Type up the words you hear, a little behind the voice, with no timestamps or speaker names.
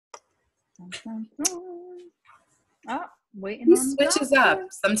Oh, waiting He on switches up.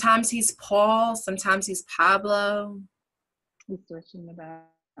 Sometimes he's Paul, sometimes he's Pablo. He's switching it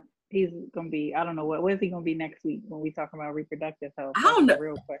up. He's gonna be, I don't know what is he gonna be next week when we talk about reproductive health? I don't know.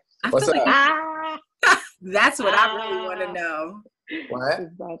 Real question. What's like that? That's what I really want to know.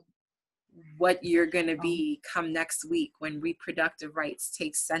 What you're gonna be come next week when reproductive rights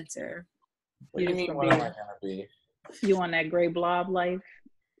take center. What do you mean? What am I gonna be? You on that gray blob life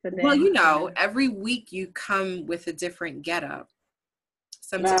today? Well, you know, every week you come with a different getup.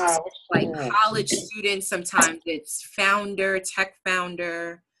 Sometimes like college student, sometimes it's founder, tech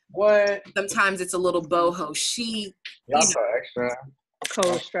founder. What? Sometimes it's a little boho chic. Y'all so extra.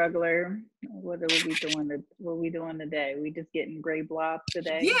 Co-struggler. What are we doing? What are we doing today? We just getting gray blobs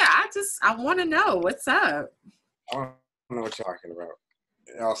today? Yeah, I want to know what's up. I don't know what you're talking about.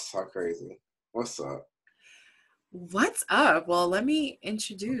 Y'all so crazy. What's up? What's up? Well, let me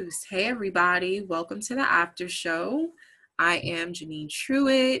introduce. Hey, everybody. Welcome to the after show. I am Janine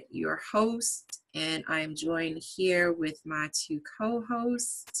Truitt, your host, and I am joined here with my two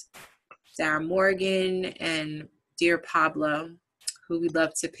co-hosts, Sarah Morgan and dear Pablo, who we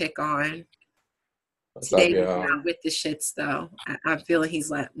love to pick on. Today, he's not with the shits, though. I'm feeling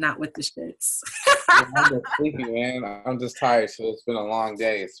he's not with the shits. I'm just sleepy, man. I'm just tired. So it's been a long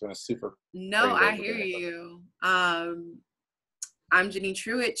day. It's been a super. No, I hear you. I'm Janine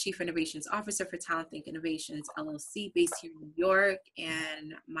Truitt, Chief Innovations Officer for Talent Think Innovations, LLC, based here in New York.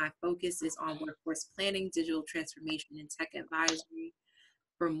 And my focus is on workforce planning, digital transformation, and tech advisory.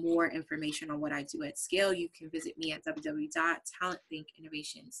 For more information on what I do at scale, you can visit me at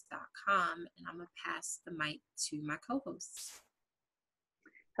www.talentthinkinnovations.com. And I'm going to pass the mic to my co-hosts.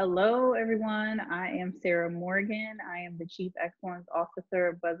 Hello, everyone. I am Sarah Morgan. I am the Chief Excellence Officer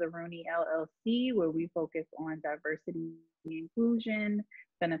of Buzzaroni LLC, where we focus on diversity, inclusion,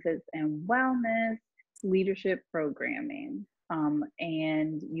 benefits and wellness, leadership programming.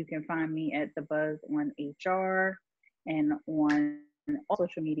 And you can find me at The Buzz on HR and on all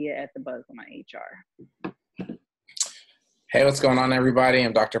social media at The Buzz on HR. Hey, what's going on, everybody?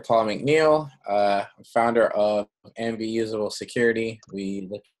 I'm Dr. Paul McNeil, founder of MB Usable Security. We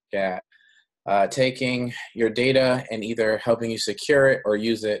look at taking your data and either helping you secure it or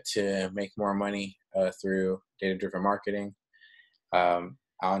use it to make more money through data-driven marketing. On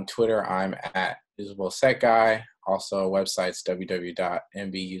Twitter, I'm at Usable Set Guy. Also, website's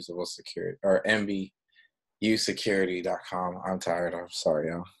www.mbusablesecurity or mbusecurity.com. I'm tired. I'm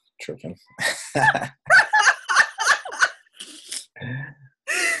sorry, I'm tripping.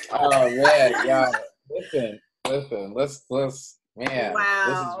 Oh man, y'all, listen, let's man,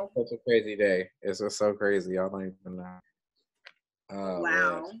 wow. This is such a crazy day. It's just so crazy. Y'all don't even know. Oh,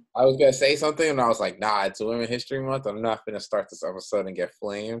 wow. Man. I was gonna say something and I was like, nah, it's Women's History Month. I'm not gonna start this episode and get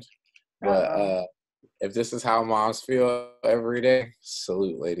flamed. But if this is how moms feel every day,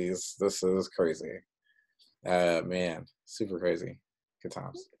 salute, ladies. This is crazy. Man, super crazy. Good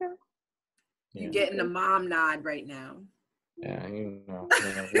times. Okay. You're getting the mom nod right now. Yeah,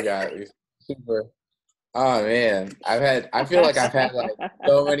 we got super. Oh man, I feel like I've had like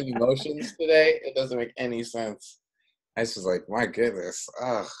so many emotions today. It doesn't make any sense. I was just like, my goodness,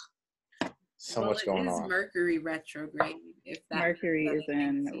 so much going on. Mercury retrograde. If that Mercury is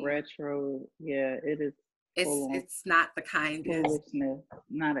in retro, yeah, it is. It's not the kindest. Foolishness.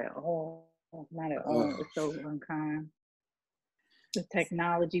 Not at all. Not at all. It's so unkind. The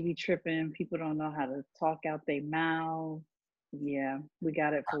technology be tripping. People don't know how to talk out their mouths. Yeah, we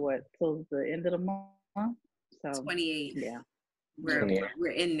got it for what? Till the end of the month? So 28th. Yeah. We're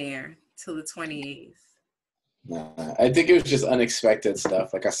in there till the 28th. I think it was just unexpected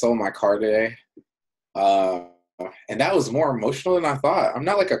stuff. Like I sold my car today. And that was more emotional than I thought. I'm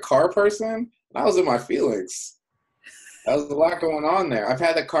not like a car person. I was in my feelings. That was a lot going on there. I've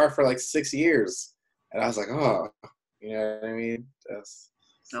had that car for like 6 years. And I was like, oh, you know what I mean?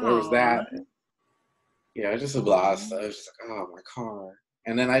 So there was that. You know, just a blast. I was just like, oh, my car.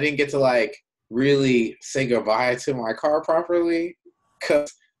 And then I didn't get to like really say goodbye to my car properly.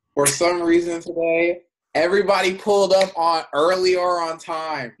 Because for some reason today, everybody pulled up on early or on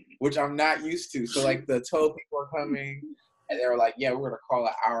time, which I'm not used to. So like the tow people were coming and they were like, yeah, we're going to call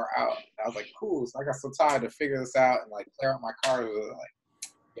an hour out. And I was like, cool. So I got some time to figure this out and like clear out my car. It was like,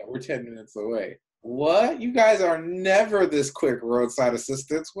 yeah, we're 10 minutes away. What? You guys are never this quick roadside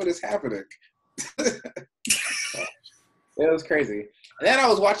assistance. What is happening? It was crazy. And then I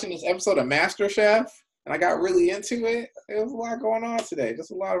was watching this episode of MasterChef and I got really into it. There was a lot going on today.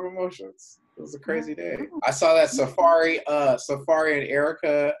 Just a lot of emotions. It was a crazy day. I saw that Safari and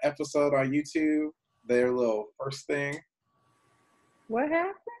Erica episode on YouTube. Their little first thing. What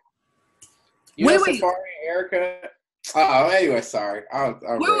happened? You know Safari and Erica? Oh, anyway, sorry.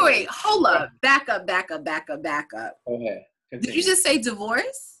 Wait. Hold up. Back up. Go ahead. Continue. Did you just say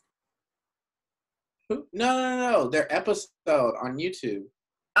divorce? No. Their episode on YouTube.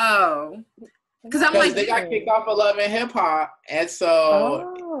 Oh. Because I'm like, they got kicked off of Love and Hip Hop. And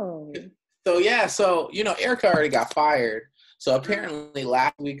so, you know, Erica already got fired. So apparently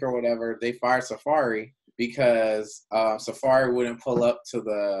last week or whatever, they fired Safari because Safari wouldn't pull up to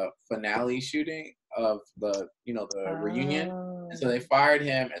the finale shooting of the reunion. And so they fired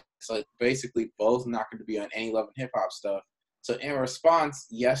him. And so basically both not going to be on any Love and Hip Hop stuff. So in response,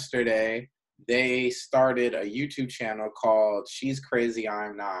 yesterday, they started a YouTube channel called She's Crazy,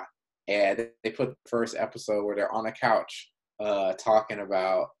 I'm Not. And they put the first episode where they're on a couch talking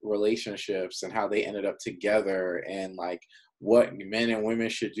about relationships and how they ended up together and like what men and women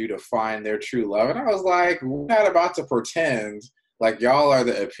should do to find their true love. And I was like, we're not about to pretend like y'all are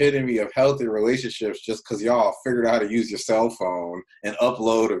the epitome of healthy relationships just because y'all figured out how to use your cell phone and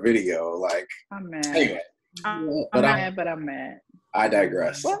upload a video. Like, I'm mad. Anyway, I'm mad. I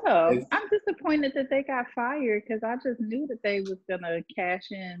digress. Well, I'm disappointed that they got fired because I just knew that they was gonna cash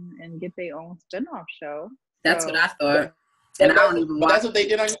in and get their own spinoff show. That's what I thought. And I don't even watch. That's what they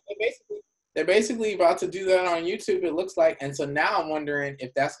did on They're basically about to do that on YouTube, it looks like. And so now I'm wondering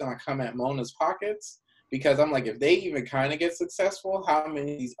if that's going to come at Mona's pockets. Because I'm like, if they even kind of get successful, how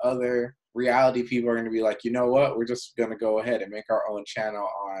many of these other reality people are going to be like, you know what, we're just going to go ahead and make our own channel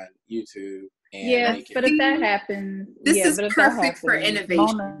on YouTube. And but if that happens, this is perfect for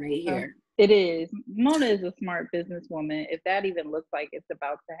innovation right here. It is. Mona is a smart businesswoman. If that even looks like it's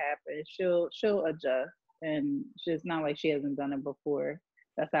about to happen, she'll adjust. And it's not like she hasn't done it before.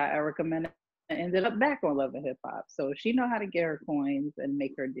 That's how Erica Mena ended up back on Love and Hip Hop. So she know how to get her coins and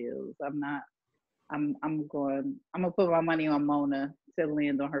make her deals. I'm gonna put my money on Mona to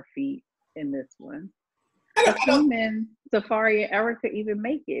land on her feet in this one. Assuming Safari and Erica even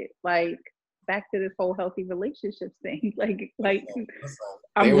make it. Like, back to this whole healthy relationships thing. Like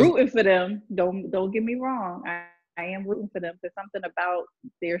I'm rooting for them. Don't get me wrong. I am rooting for them because something about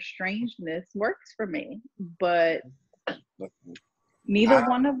their strangeness works for me. But neither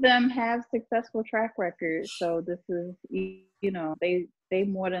one of them have successful track records. So this is, you know, they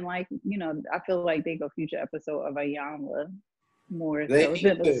more than like, you know, I feel like they go future episode of Ayanla more so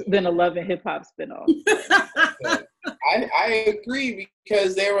than a Love and Hip Hop spinoff. I agree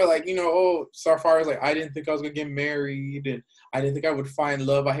because they were like, you know, so far as like, I didn't think I was going to get married and I didn't think I would find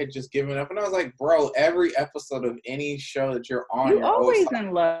love. I had just given up. And I was like, bro, every episode of any show that you're on, you're always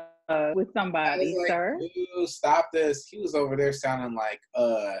in love with somebody, like, sir. Dude, stop this. He was over there sounding like,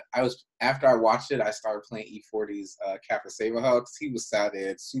 after I watched it, I started playing E40's Kappa Sava Hug because he was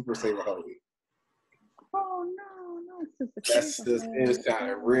sounding super Sava Huggy. Oh, no, it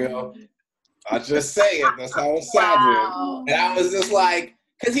sounded real. I just saying, that's how it sounded. Wow. And I was just like,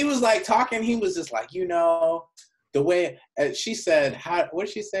 because he was like talking, he was just like, you know, the way she said, what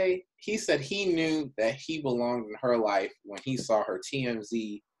did she say? He said he knew that he belonged in her life when he saw her on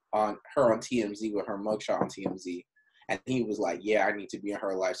TMZ with her mugshot on TMZ. And he was like, yeah, I need to be in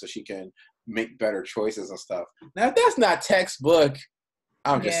her life so she can make better choices and stuff. Now, if that's not textbook,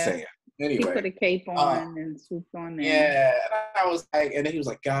 I'm just saying. Anyway. He put a cape on and swooped on there. Yeah, and I was like, and then he was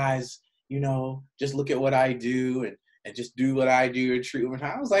like, guys, you know, just look at what I do and just do what I do and treat women.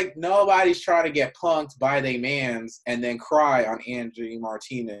 I was like, nobody's trying to get punked by they mans and then cry on Angie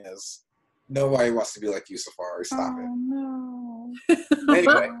Martinez. Nobody wants to be like you, Safari. Stop it. No.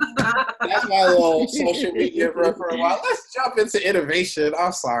 Anyway, that's my little social media for a while. Let's jump into innovation.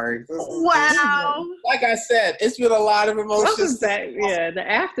 I'm sorry. Wow. Like I said, it's been a lot of emotions. The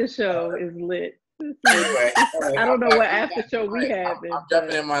after show is lit. Anyway, I don't know what after show we have. I'm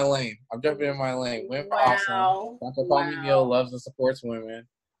jumping in my lane. Women are awesome. Dr. McNeil loves and supports women.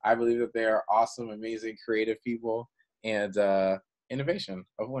 I believe that they are awesome, amazing, creative people, and innovation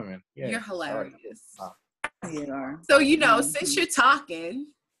of women. Yeah. You're hilarious. You are. So, you know, since you're talking,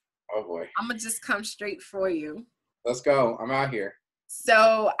 oh boy, I'm gonna just come straight for you. Let's go. I'm out here.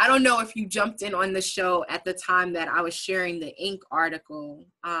 So I don't know if you jumped in on the show at the time that I was sharing the Inc. article,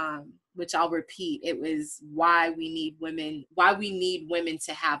 which I'll repeat. It was why we need women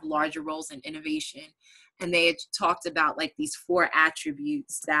to have larger roles in innovation. And they had talked about like these 4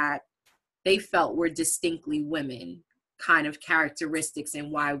 attributes that they felt were distinctly women kind of characteristics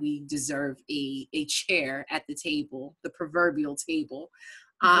and why we deserve a chair at the table, the proverbial table.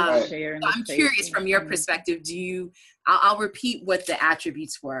 I'm curious from your perspective, I'll repeat what the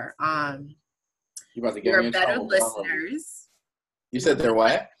attributes were. You about to get you're me in better trouble, listeners. You said they're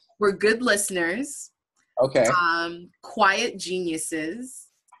what? We're good listeners. Okay. Quiet geniuses.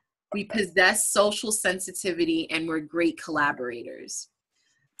 we possess social sensitivity, and we're great collaborators.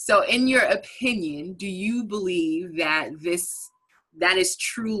 So in your opinion, do you believe that that is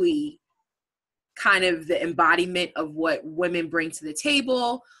truly kind of the embodiment of what women bring to the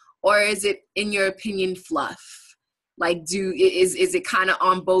table? Or is it, in your opinion, fluff? Like, is it kind of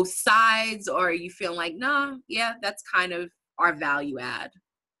on both sides, or are you feeling like, nah, yeah, that's kind of our value add?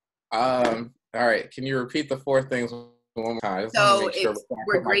 All right. Can you repeat the 4 things one more time? I just want to So make sure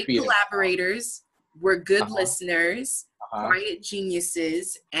we're great collaborators, we're good listeners, Uh-huh. quiet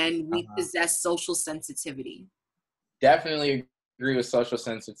geniuses, and we possess social sensitivity. Definitely agree with social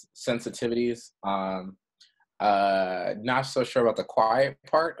sensitivities. Not so sure about the quiet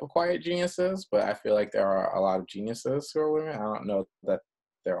part of quiet geniuses, but I feel like there are a lot of geniuses who are women. I don't know that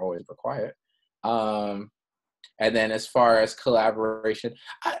they're always for quiet. And then as far as collaboration,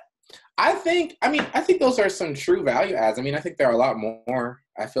 I think those are some true value adds. I mean, I think there are a lot more.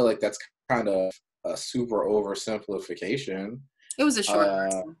 I feel like that's kind of a super oversimplification. It was a short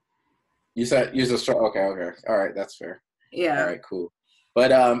version. You said use a short. Okay. All right, that's fair. Yeah. All right, cool.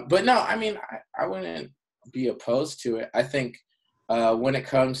 But no, I mean, I wouldn't be opposed to it. I think when it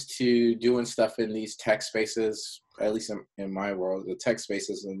comes to doing stuff in these tech spaces, at least in my world, the tech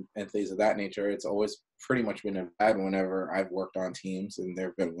spaces and things of that nature, it's always pretty much been a bad whenever I've worked on teams and there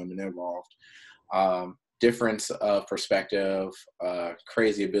have been women involved. Difference of perspective,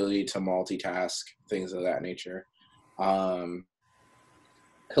 crazy ability to multitask, things of that nature.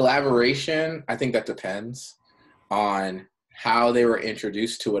 Collaboration, I think that depends on how they were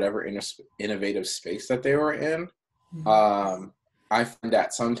introduced to whatever innovative space that they were in. I find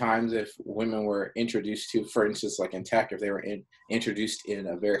that sometimes if women were introduced to, for instance, like in tech, if they were introduced in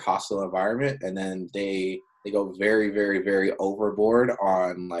a very hostile environment and then they go very, very, very overboard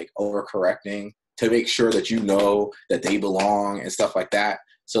on like overcorrecting to make sure that you know that they belong and stuff like that.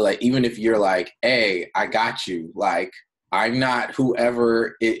 So like, even if you're like, hey, I got you, like, I'm not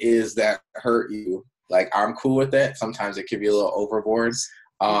whoever it is that hurt you. Like, I'm cool with it. Sometimes it can be a little overboard.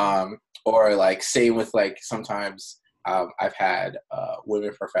 Or like, same with like, sometimes I've had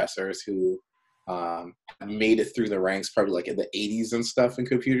women professors who made it through the ranks probably like in the 80s and stuff in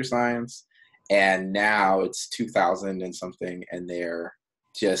computer science. And now it's 2000 and something, and they're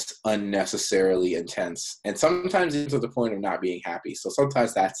just unnecessarily intense. And sometimes even to the point of not being happy. So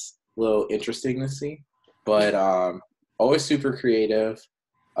sometimes that's a little interesting to see. But always super creative.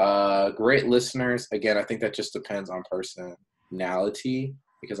 Great listeners. Again, I think that just depends on personality,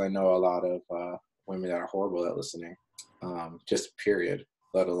 because I know a lot of women that are horrible at listening, just period,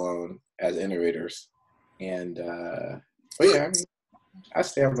 let alone as innovators. And but yeah, I mean, I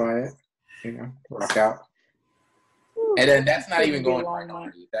stand by it, you know, rock out. And then that's not even going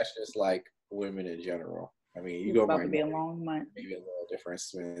minority. That's just like women in general. I mean, you go minority, be a long month. Maybe a little different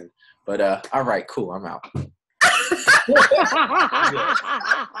spin. But all right, cool, I'm out.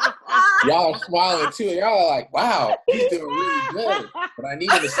 Y'all are smiling too. Y'all are like, wow, he's doing really good. But I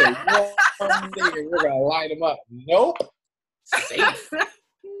needed to say one thing and we're gonna light him up. Nope. Safe.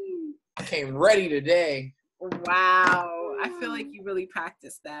 I came ready today. Wow. I feel like you really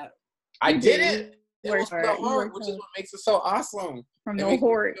practiced that. I did it. It was from the heart, which is what makes it so awesome. From the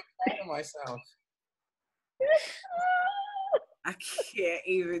heart. Myself. I can't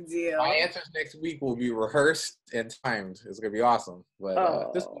even deal. My answers next week will be rehearsed and timed. It's gonna be awesome.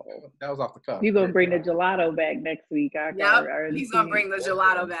 But that was off the cuff. You're gonna bring the gelato back next week. He's gonna bring the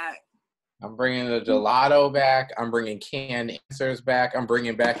gelato back. I'm bringing the gelato back. I'm bringing canned answers back. I'm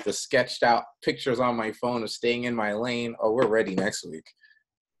bringing back the sketched out pictures on my phone of staying in my lane. Oh, we're ready next week.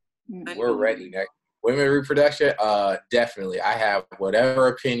 We're ready next. Women reproduction, definitely. I have whatever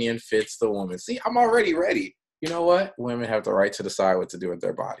opinion fits the woman. See, I'm already ready. You know what? Women have the right to decide what to do with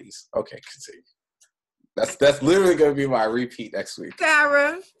their bodies. Okay, continue. That's literally going to be my repeat next week.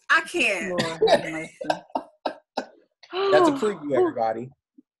 Sarah, I can't. That's a preview, everybody.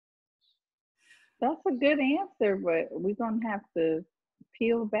 That's a good answer, but we're going to have to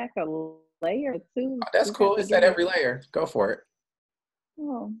peel back a layer too. Oh, that's cool. It's at every layer. Go for it.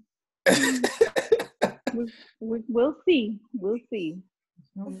 Oh. We'll see. We'll see.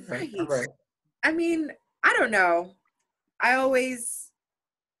 Right. I mean, I don't know. I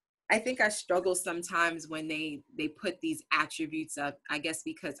think I struggle sometimes when they put these attributes up, I guess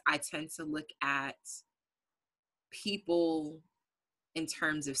because I tend to look at people in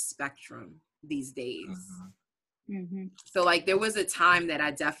terms of spectrum these days. Mm-hmm. So like there was a time that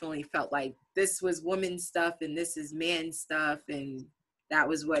I definitely felt like this was woman stuff and this is man stuff and that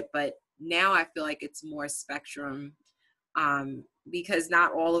was but now I feel like it's more spectrum, because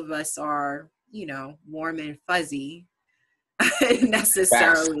not all of us are, you know, warm and fuzzy.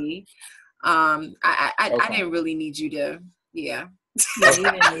 necessarily. I Okay. didn't really need you to, yeah. Yeah, you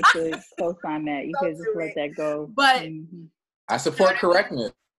didn't need to co-sign that. You could just let that go. But I support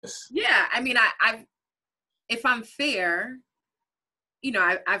correctness. Yeah, I mean, I if I'm fair, you know,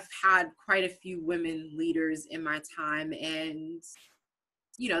 I've had quite a few women leaders in my time, and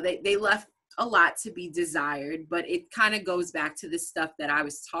you know, they left a lot to be desired, but it kind of goes back to the stuff that I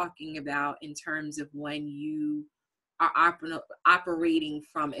was talking about in terms of when you are operating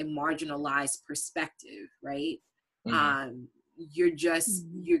from a marginalized perspective, right? Mm-hmm.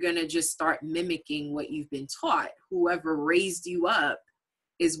 You're gonna just start mimicking what you've been taught. Whoever raised you up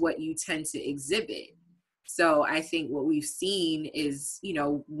is what you tend to exhibit. So I think what we've seen is, you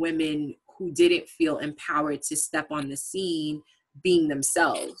know, women who didn't feel empowered to step on the scene being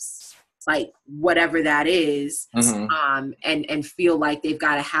themselves, like whatever that is, and feel like they've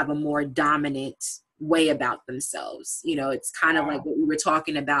got to have a more dominant way about themselves. You know, it's kind of like what we were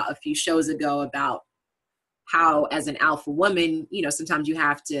talking about a few shows ago about how as an alpha woman, you know, sometimes you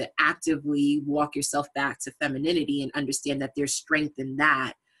have to actively walk yourself back to femininity and understand that there's strength in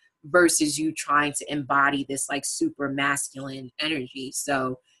that versus you trying to embody this like super masculine energy.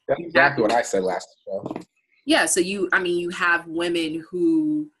 So that's exactly what I said last show. Yeah. So you have women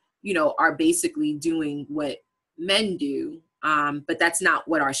who, you know, are basically doing what men do. But that's not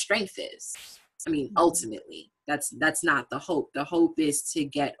what our strength is. I mean, ultimately, that's not the hope. The hope is to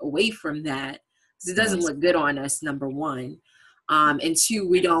get away from that, because it doesn't look good on us, number one. And two,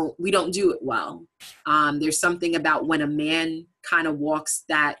 we don't do it well. There's something about when a man kind of walks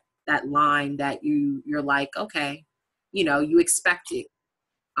that line that you're like, okay, you know, you expect it.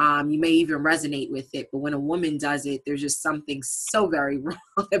 You may even resonate with it, but when a woman does it, there's just something so very wrong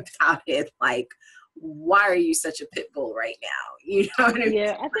about it. Like, why are you such a pit bull right now? You know what I mean?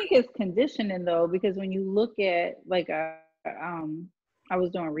 Yeah, I think it's conditioning though, because when you look at like I was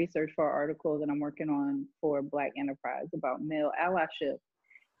doing research for an article that I'm working on for Black Enterprise about male allyship,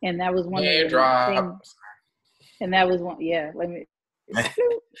 and that was one of the things. And that was one, yeah. Let me.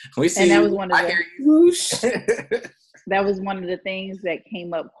 We see. And that was one of I the. hear you. That was one of the things that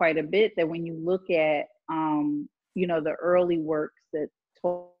came up quite a bit. That when you look at, you know, the early works that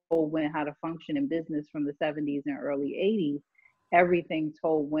told women how to function in business from the 70s and early 80s, everything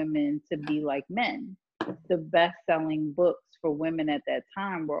told women to be like men. The best-selling books for women at that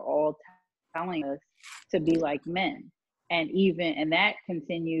time were all telling us to be like men, and that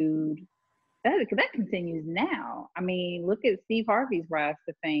continued. That continues now. I mean, look at Steve Harvey's rise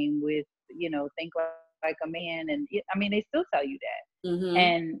to fame with, you know, Think Like a Man, and I mean, they still tell you that,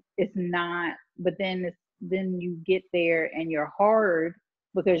 and it's not. But then you get there and you're hard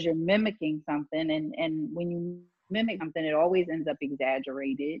because you're mimicking something, and when you mimic something, it always ends up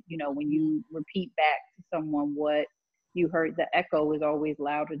exaggerated. You know, when you repeat back to someone what you heard, the echo is always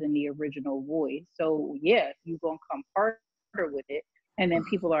louder than the original voice. So yeah, you're gonna come harder with it. And then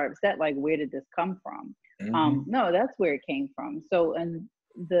people are upset, like, where did this come from? No, that's where it came from. So, and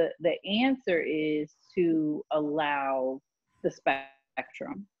the answer is to allow the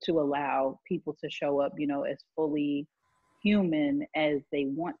spectrum, to allow people to show up, you know, as fully human as they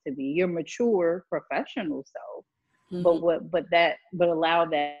want to be. Your mature professional self, but allow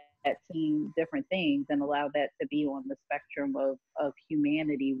that to mean different things, and allow that to be on the spectrum of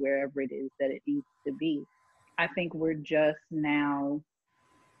humanity wherever it is that it needs to be. I think we're just now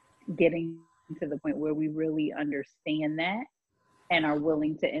getting to the point where we really understand that and are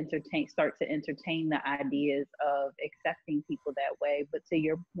willing to start to entertain the ideas of accepting people that way. But to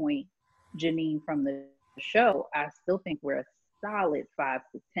your point, Janine, from the show, I still think we're a solid 5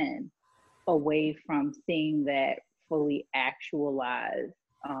 to 10 away from seeing that fully actualized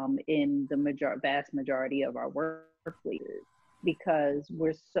in the vast majority of our workplaces, because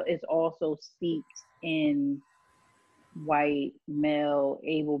it's also steeped in white, male,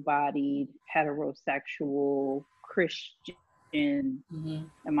 able-bodied, heterosexual, Christian.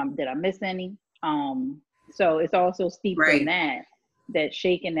 Did I miss any? So it's also steeped in that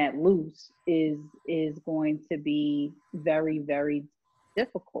shaking that loose is going to be very, very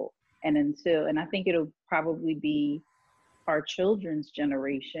difficult. And I think it'll probably be our children's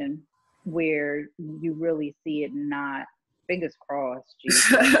generation where you really see it not, fingers crossed,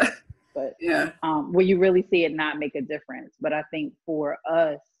 Jesus, but where you really see it not make a difference. But I think for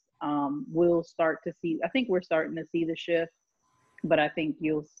us, we'll start to see, I think we're starting to see the shift, but I think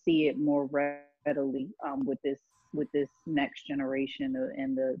you'll see it more readily with this next generation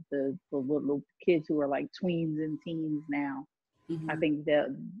and the little kids who are like tweens and teens now. I think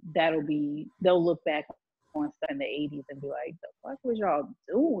they'll look back on stuff in the 80s and be like, the fuck was y'all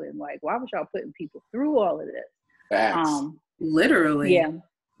doing? Like, why was y'all putting people through all of this? Literally.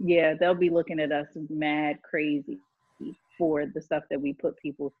 Yeah, they'll be looking at us mad crazy for the stuff that we put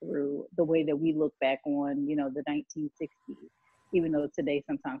people through, the way that we look back on, the 1960s, even though today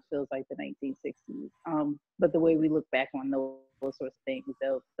sometimes feels like the 1960s. But the way we look back on those sorts of things,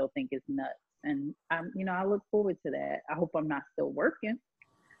 they'll think it's nuts. And I look forward to that. I hope I'm not still working,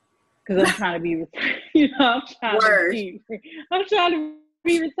 because I'm trying to be, I'm trying to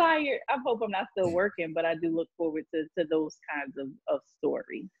be retired. I hope I'm not still working, but I do look forward to those kinds of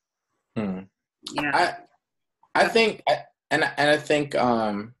stories. Yeah. I think, and I think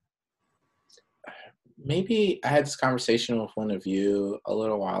maybe I had this conversation with one of you a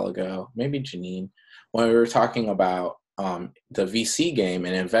little while ago, maybe Janine, when we were talking about the VC game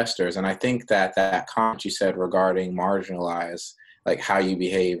and investors. And I think that comment you said regarding marginalized, like how you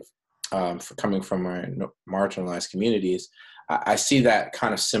behave for coming from marginalized communities, I see that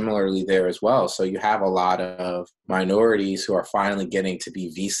kind of similarly there as well. So you have a lot of minorities who are finally getting to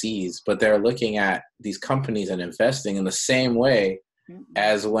be VCs, but they're looking at these companies and investing in the same way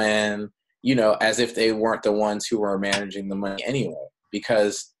as when, as if they weren't the ones who were managing the money anyway.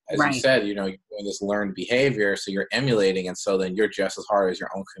 Because as you said, you're doing this learned behavior, so you're emulating, and so then you're just as hard as your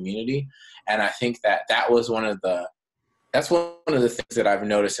own community. And I think that's one of the things that I've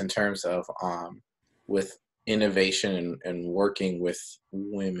noticed in terms of with innovation and working with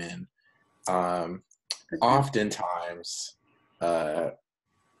women. Oftentimes,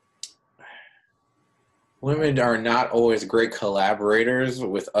 women are not always great collaborators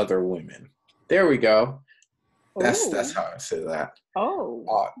with other women. There we go. That's how I say that.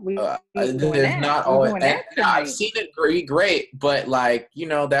 There's not always. I've seen it be great, but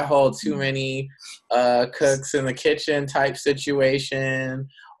that whole too many cooks in the kitchen type situation,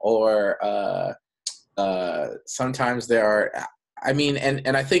 or sometimes there are. I mean,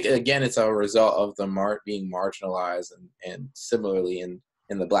 and I think again, it's a result of the being marginalized, and similarly in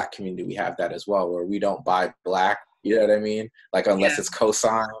the Black community, we have that as well, where we don't buy Black. You know what I mean? Like unless it's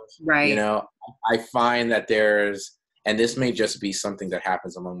co-signed, right? I find that there's, and this may just be something that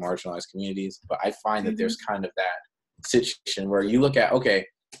happens among marginalized communities, but I find that there's kind of that situation where you look at,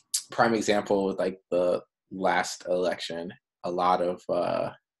 prime example with like the last election, a lot of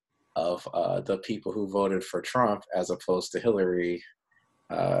the people who voted for Trump as opposed to Hillary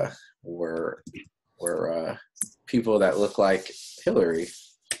were people that look like Hillary.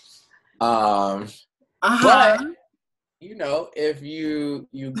 But if you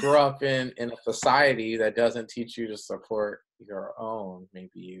grow up in a society that doesn't teach you to support your own,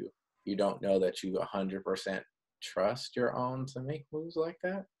 maybe you don't know that you 100% trust your own to make moves like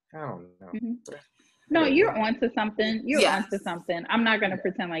that. I don't know. No, you're onto something. Onto something. I'm not gonna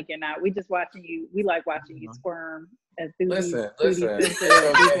pretend like you're not. We just watching you. We like watching you squirm as listen. You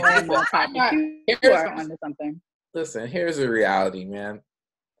are onto something. Listen, here's the reality, man.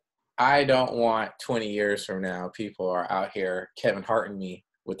 I don't want 20 years from now people are out here Kevin Harting me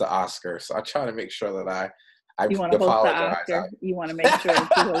with the Oscars. So I try to make sure that I you want to host the Oscar. You want to make sure that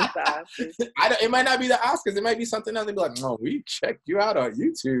you host the Oscars. It might not be the Oscars. It might be something else. They'd be like, "No, we checked you out on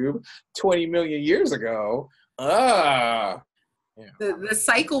YouTube 20 million years ago." The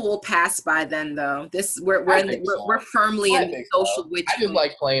cycle will pass by then, though. We're firmly in the social witch. I just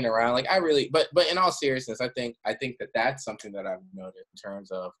like playing around. Like I really, but in all seriousness, I think that's something that I've noticed in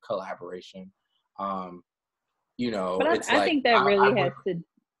terms of collaboration. But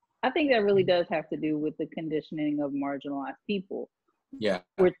I think that really does have to do with the conditioning of marginalized people. Yeah,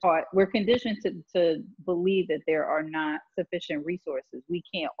 we're conditioned to believe that there are not sufficient resources. We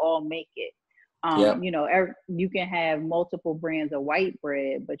can't all make it. You can have multiple brands of white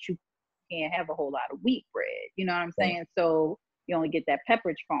bread, but you can't have a whole lot of wheat bread. You know what I'm saying? So you only get that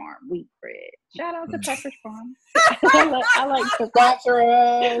Pepperidge Farm wheat bread. Shout out to Pepperidge Farm. I like to sponsor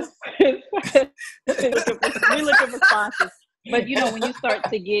us. We're looking for sponsors. But when you start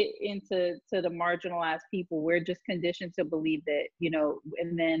to get into the marginalized people, we're just conditioned to believe that,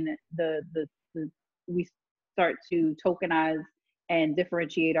 and then we start to tokenize and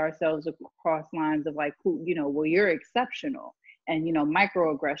differentiate ourselves across lines of like, well, you're exceptional, and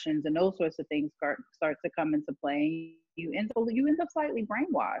microaggressions and those sorts of things start to come into play. You end up slightly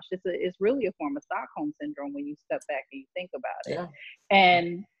brainwashed. It's really a form of Stockholm syndrome when you step back and you think about it.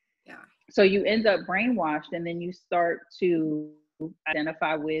 And so you end up brainwashed, and then you start to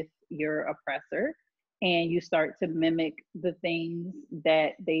identify with your oppressor, and you start to mimic the things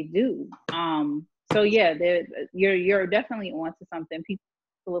that they do. So yeah, you're definitely onto something.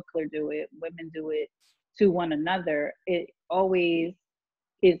 People of color do it, women do it to one another. It always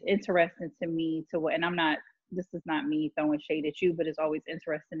is interesting to me and this is not me throwing shade at you, but it's always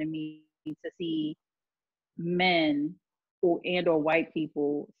interesting to me to see men or white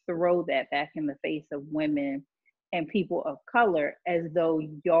people throw that back in the face of women and people of color as though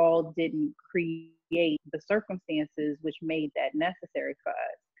y'all didn't create the circumstances which made that necessary for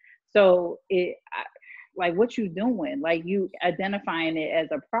us. So like what you doing, like you identifying it as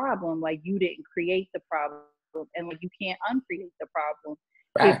a problem, like you didn't create the problem, and like you can't uncreate the problem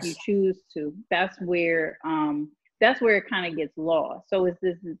if you choose to. That's where it kind of gets lost. So it's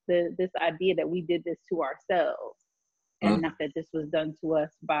this idea that we did this to ourselves, and not that this was done to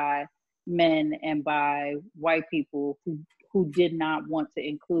us by men and by white people who did not want to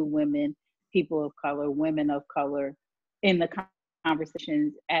include women, people of color, women of color in the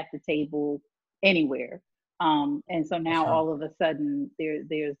conversations at the table anywhere. And so now all of a sudden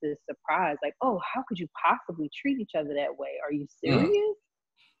there's this surprise, like, oh, how could you possibly treat each other that way? Are you serious?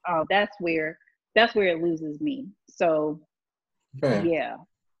 That's where it loses me. So yeah.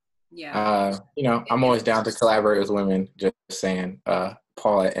 I'm always down to collaborate with women. Just saying.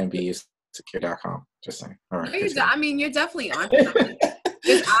 Paul at mbsecure.com. Just saying. All right. You're definitely on something.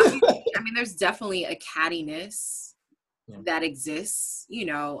 There's definitely a cattiness that exists,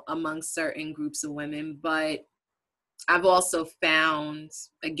 amongst certain groups of women. But I've also found,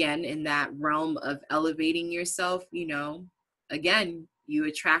 again, in that realm of elevating yourself, again, you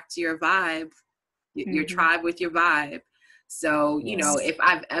attract your vibe, your tribe with your vibe. So, if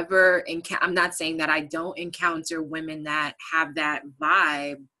I've ever, I'm not saying that I don't encounter women that have that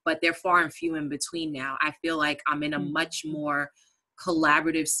vibe, but they're far and few in between now. I feel like I'm in a much more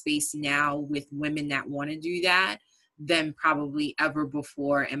collaborative space now with women that want to do that than probably ever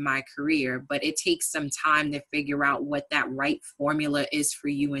before in my career. But it takes some time to figure out what that right formula is for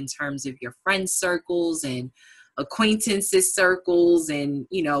you in terms of your friend circles and acquaintances circles and,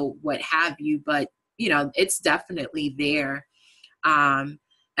 what have you. But it's definitely there. And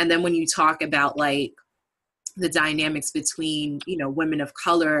then when you talk about like the dynamics between, women of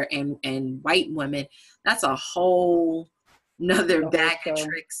color and white women, that's a whole nother bag of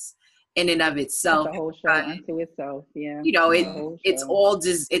tricks in and of itself. That's a whole show unto itself. Yeah.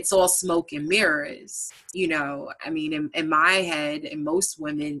 It's all smoke and mirrors. In my head and most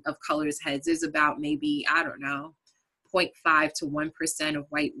women of color's heads, there's about maybe, I don't know, 0.5 to 1% of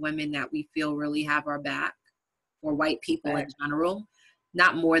white women that we feel really have our back, or white people in general,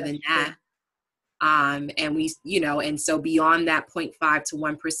 not more than that. And we, and so beyond that 0.5 to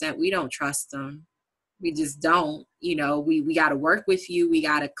 1%, we don't trust them. We just don't. We got to work with you. We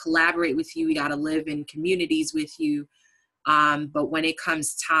got to collaborate with you. We got to live in communities with you. But when it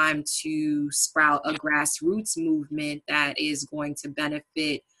comes time to sprout a grassroots movement that is going to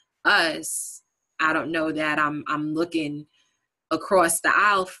benefit us, I don't know that I'm looking across the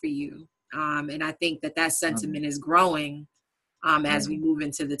aisle for you. And I think that sentiment is growing as we move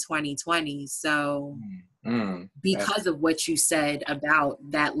into the 2020s. So because of what you said about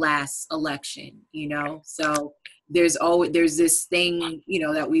that last election, so there's this thing,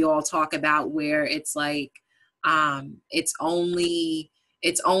 that we all talk about where it's like, it's only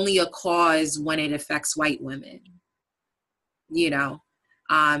a cause when it affects white women,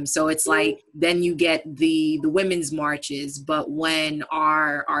 so it's like, then you get the women's marches, but when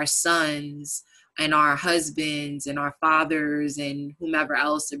our sons and our husbands and our fathers and whomever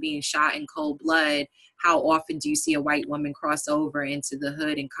else are being shot in cold blood, how often do you see a white woman cross over into the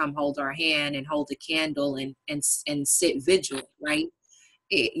hood and come hold our hand and hold a candle and sit vigil, right?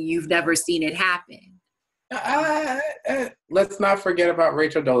 You've never seen it happen. Let's not forget about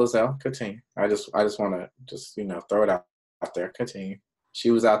Rachel Dolezal. Continue. I just want to throw it out there. Continue. She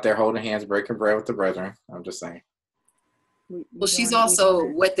was out there holding hands, breaking bread with the brethren. I'm just saying. Well, she's also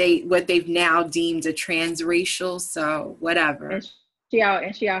what they've now deemed a transracial. So whatever. And she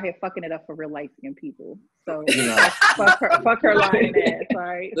out here fucking it up for real light skinned people. So fuck her lying ass.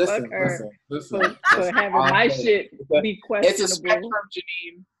 Right? Listen, fuck her listen, for having my shit be questionable. It's a spectrum,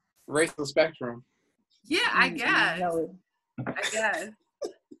 Janine. Racial spectrum. Yeah, I guess. I guess.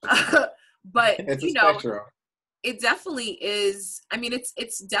 But it's a spectrum. It definitely is. I mean,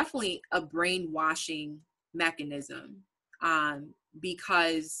 it's definitely a brainwashing mechanism,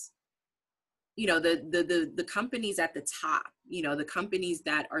 because the companies at the top, the companies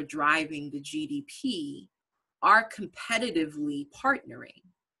that are driving the GDP are competitively partnering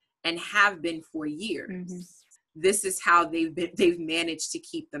and have been for years. This is how they've managed to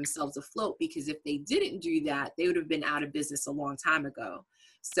keep themselves afloat, because if they didn't do that, they would have been out of business a long time ago.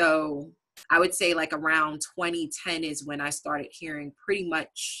 So I would say like around 2010 is when I started hearing pretty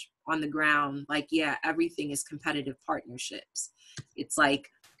much on the ground, like, yeah, everything is competitive partnerships. It's like,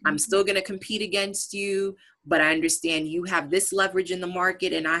 I'm still going to compete against you, but I understand you have this leverage in the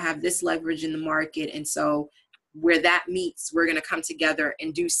market and I have this leverage in the market. And so where that meets, we're going to come together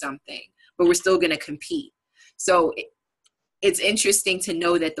and do something, but we're still going to compete. So it's interesting to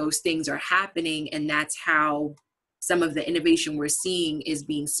know that those things are happening, and that's how some of the innovation we're seeing is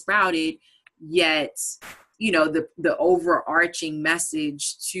being sprouted. Yet, you know, the overarching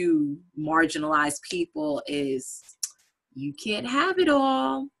message to marginalized people is, you can't have it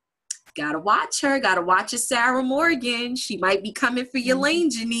all. Gotta watch her. Gotta watch a Sarah Morgan. She might be coming for your lane,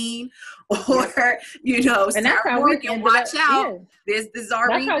 Janine. Or, you know, and Sarah that's how Morgan, watch out. Yeah. There's the Czarina.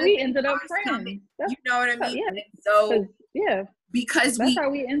 That's how we ended up friends. You know what I mean? Yeah. So, yeah. Because that's how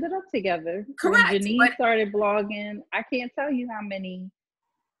we ended up together. Correct. When Janine started blogging, I can't tell you how many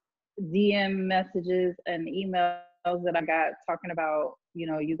DM messages and emails that I got talking about, you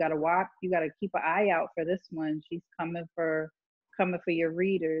know, you gotta watch, you gotta keep an eye out for this one. She's coming for your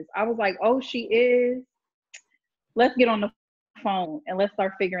readers. I was like, oh, she is. Let's get on the phone and let's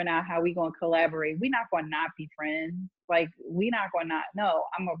start figuring out how we gonna collaborate. We're not gonna not be friends. Like, we not gonna not. No,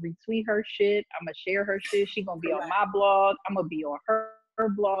 I'm gonna retweet her shit. I'm gonna share her shit. She gonna be on my blog. I'm gonna be on her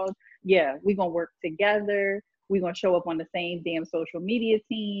blog. Yeah, we gonna work together. We gonna show up on the same damn social media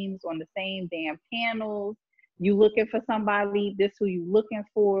teams, on the same damn panels. You looking for somebody? This who you looking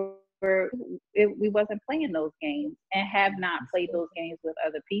for? We wasn't playing those games, and have not played those games with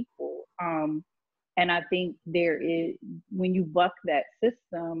other people. And I think there is, when you buck that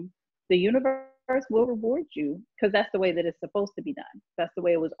system, the universe will reward you, because that's the way that it's supposed to be done. That's the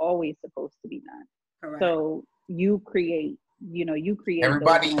way it was always supposed to be done. Correct. So you create.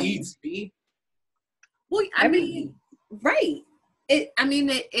 Everybody eats, B. Well, I mean, right.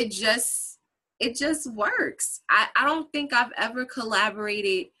 It just works. I don't think I've ever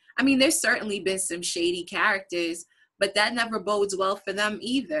collaborated. I mean, there's certainly been some shady characters, but that never bodes well for them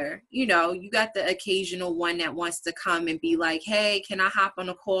either. You know, you got the occasional one that wants to come and be like, hey, can I hop on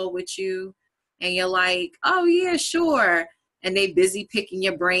a call with you? And you're like, oh yeah, sure. And they busy picking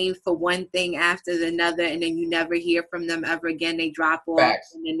your brain for one thing after another, and then you never hear from them ever again. They drop off.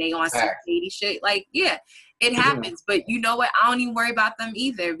 Facts. And then they on some shady shit. Like, yeah, it happens. But you know what? I don't even worry about them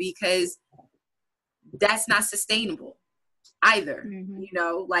either, because that's not sustainable either. You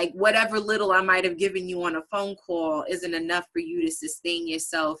know, like, whatever little I might have given you on a phone call isn't enough for you to sustain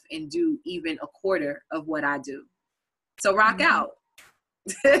yourself and do even a quarter of what I do. So rock out.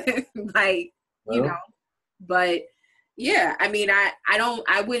 Like, you know, but yeah, I mean, I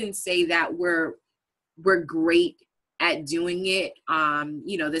wouldn't say that we're great at doing it,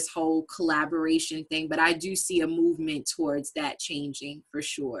 you know, this whole collaboration thing, but I do see a movement towards that changing for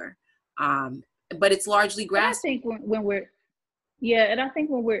sure. But it's largely grassroots. I think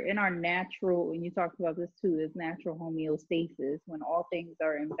when we're in our natural, and you talked about this too, is natural homeostasis, when all things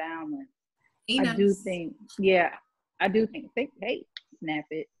are in balance. I do think, hey, snap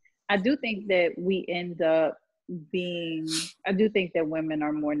it. I do think that we end up I do think that women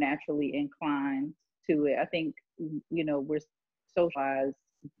are more naturally inclined to it. I think, you know, we're socialized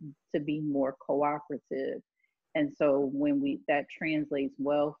to be more cooperative. And so when that translates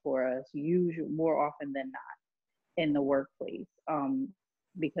well for us, usually more often than not in the workplace,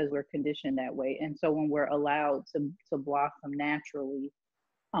 because we're conditioned that way. And so when we're allowed to blossom naturally,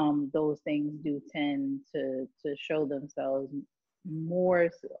 those things do tend to show themselves more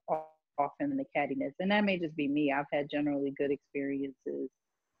often than the cattiness. And that may just be me. I've had generally good experiences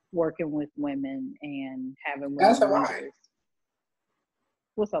working with women and having women. That's a lie.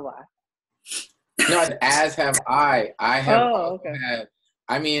 What's a lie? No, as have I. I have had.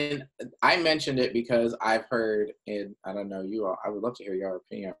 I mean, I mentioned it because I've heard, and I don't know you all, I would love to hear your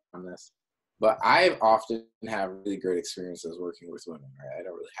opinion on this, but I've often have really great experiences working with women, right? I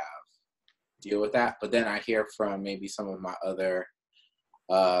don't really have deal with that. But then I hear from maybe some of my other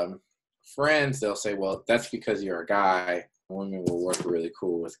friends, they'll say, well, that's because you're a guy. Women will work really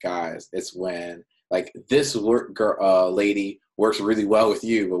cool with guys. It's when, like, this lady works really well with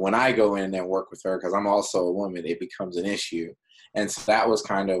you, but when I go in and work with her, because I'm also a woman, it becomes an issue. And so that was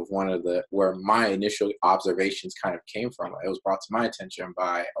kind of where my initial observations kind of came from. It was brought to my attention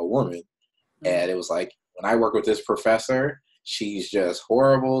by a woman. And it was like, when I work with this professor, she's just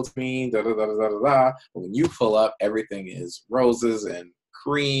horrible to me, da da da da da da. But when you pull up, everything is roses and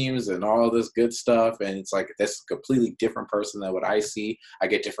creams and all this good stuff, and it's like, that's a completely different person than what I see. I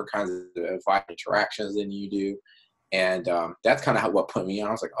get different kinds of interactions than you do, and that's kind of what put me on.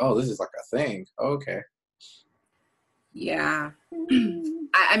 I was like, oh, this is like a thing. Okay. Yeah.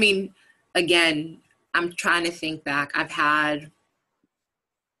 I mean, again, I'm trying to think back. I've had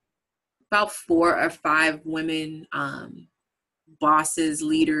about 4 or 5 women bosses,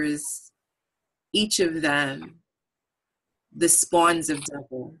 leaders, each of them the spawns of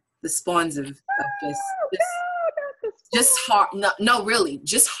devil, the spawns of just just no, really,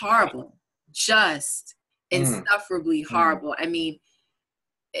 just horrible, just insufferably horrible. I mean,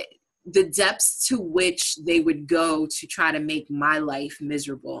 the depths to which they would go to try to make my life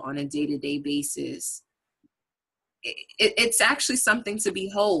miserable on a day-to-day basis. It's actually something to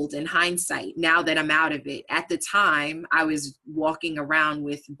behold in hindsight, now that I'm out of it. At the time, I was walking around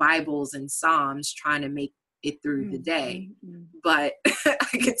with Bibles and Psalms trying to make it through the day. But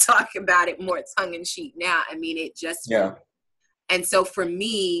I could talk about it more tongue-in-cheek now. I mean, it just... Yeah. And so for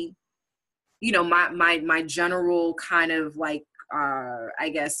me, you know, my general kind of like,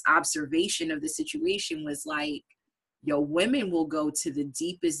 I guess, observation of the situation was like, yo, women will go to the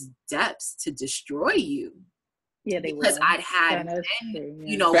deepest depths to destroy you. Yeah, they because will. I'd had True,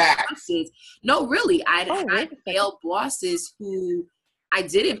 you know, bosses. No, really, I'd had male bosses who I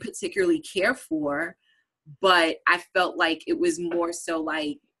didn't particularly care for, but I felt like it was more so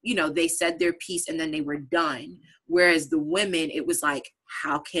like, you know, they said their piece and then they were done. Whereas the women, it was like,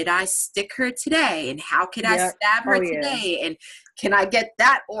 how could I stick her today? And how could I stab her today? And can I get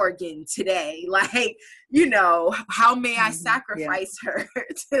that organ today? Like, you know, how may I sacrifice her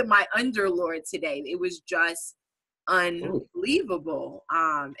to my underlord today? It was just unbelievable.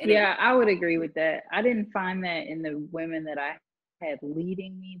 And I would agree with that. I didn't find that in the women that I had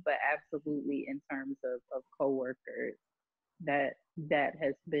leading me, but absolutely in terms of coworkers, that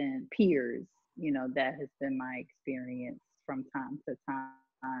has been peers, you know, that has been my experience from time to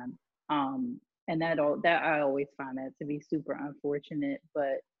time. And that I always find that to be super unfortunate,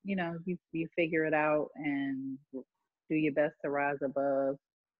 but you know, you figure it out and do your best to rise above.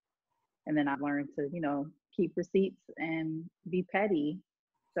 And then I learned to, you know, keep receipts and be petty.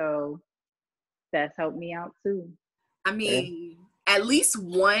 So that's helped me out too. I mean, at least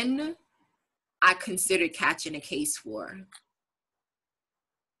one I considered catching a case for.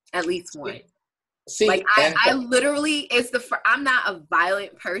 At least one. See, like I literally, I'm not a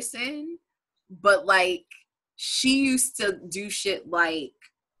violent person, but like she used to do shit like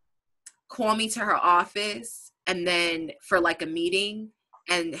call me to her office and then for like a meeting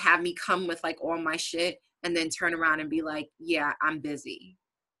and have me come with like all my shit and then turn around and be like, yeah, I'm busy.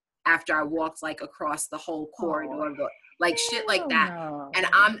 After I walked like across the whole corridor, like shit like that. No. And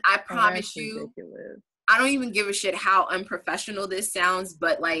I promise you, ridiculous. I don't even give a shit how unprofessional this sounds,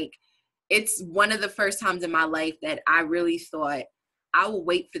 but like, it's one of the first times in my life that I really thought I will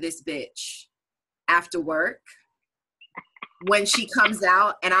wait for this bitch after work when she comes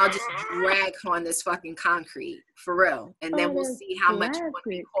out and I'll just drag her on this fucking concrete for real. And then we'll see how much you want to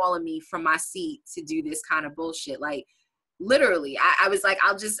be calling me from my seat to do this kind of bullshit. Like literally, I was like,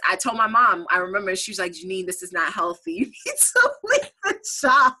 I told my mom, I remember she was like, Janine, this is not healthy. You need to leave the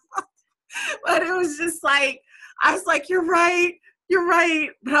shop. But it was just like, I was like, you're right.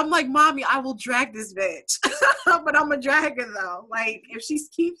 But I'm like, mommy, I will drag this bitch. But I'm going to drag her though. Like, if she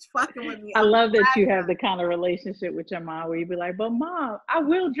keeps fucking with me. I love that you have the kind of relationship with your mom where you be like, but mom, I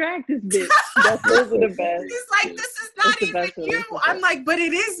will drag this bitch. Those are the best. She's like, this is not even you. I'm like, but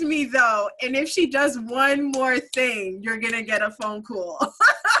it is me though. And if she does one more thing, you're going to get a phone call.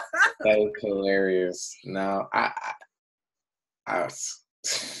 That is hilarious. No,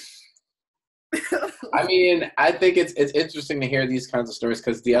 I mean, I think it's interesting to hear these kinds of stories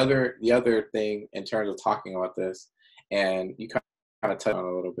because the other thing in terms of talking about this, and you kind of touched on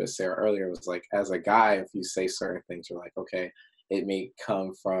it a little bit, Sarah, earlier, was like, as a guy, if you say certain things, you're like, okay, it may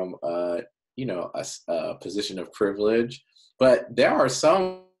come from a position of privilege, but there are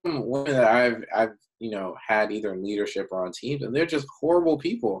some women that I've had either in leadership or on teams, and they're just horrible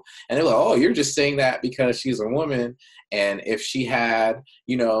people. And they're like, oh, you're just saying that because she's a woman, and if she had,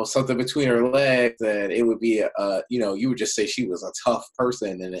 something between her legs, then it would be you would just say she was a tough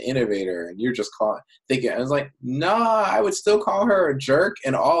person and an innovator, and you're just thinking. I was like, nah, I would still call her a jerk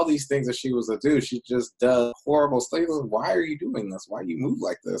and all these things that she was a dude. She just does horrible stuff. Why are you doing this? Why do you move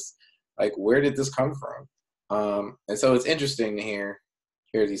like this? Like, where did this come from? And so it's interesting to hear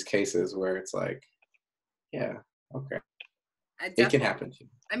these cases where it's like, yeah, okay. It can happen.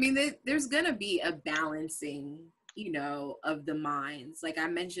 I mean, there's going to be a balancing, of the minds. Like I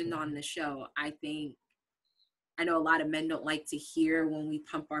mentioned on the show, I know a lot of men don't like to hear when we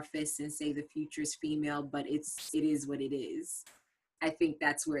pump our fists and say the future is female, but it is what it is. I think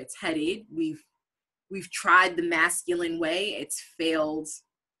that's where it's headed. We've tried the masculine way. It's failed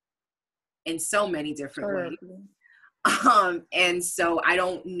in so many different ways. And so I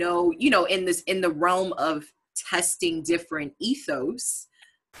don't know, in the realm of testing different ethos,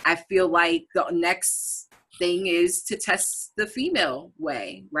 I feel like the next thing is to test the female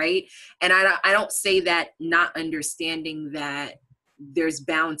way, right? And I don't say that not understanding that there's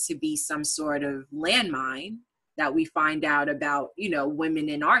bound to be some sort of landmine, that we find out about, you know, women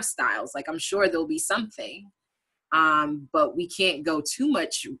in our styles. Like, I'm sure there'll be something, but we can't go too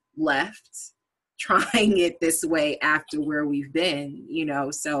much left trying it this way after where we've been, you know.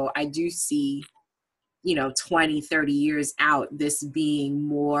 So I do see, you know, 20, 30 years out, this being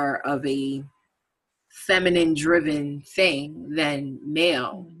more of a feminine driven thing than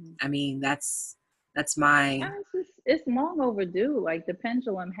male. I mean, that's my... It's long overdue. Like, the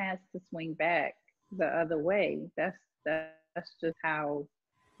pendulum has to swing back the other way. That's just how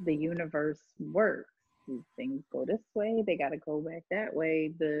the universe works. These things go this way, they got to go back that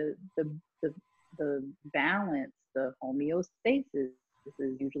way. The balance, the homeostasis,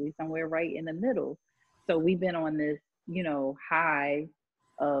 is usually somewhere right in the middle. So we've been on this, you know, high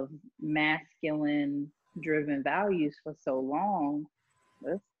of masculine driven values for so long.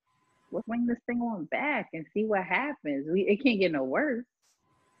 Let's swing this thing on back and see what happens. It can't get no worse.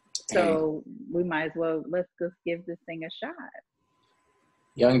 So we might as well, let's just give this thing a shot.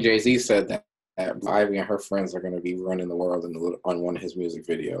 Young Jay-Z said that Ivy and her friends are going to be running the world on one of his music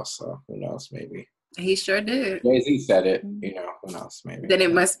videos. So who knows, maybe. He sure did. Jay-Z said it, you know, who knows, maybe. Then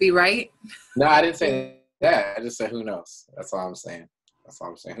it must be right. No, I didn't say that. I just said who knows. That's all I'm saying.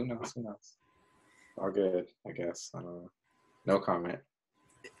 Who knows? All good, I guess. I don't know. No comment.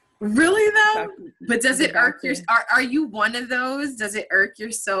 Really though? But does it irk your... Are you one of those? Does it irk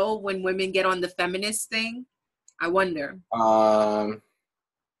your soul when women get on the feminist thing? I wonder.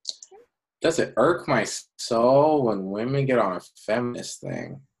 Does it irk my soul when women get on a feminist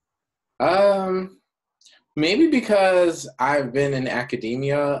thing? Maybe because I've been in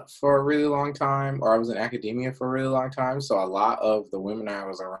academia for a really long time, or I was in academia for a really long time. So a lot of the women I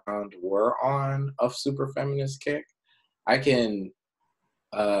was around were on a super feminist kick. I can,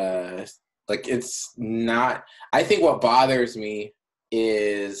 like, it's not, I think what bothers me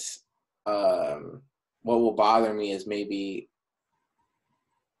is, what will bother me is maybe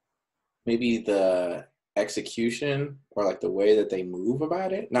the execution, or like the way that they move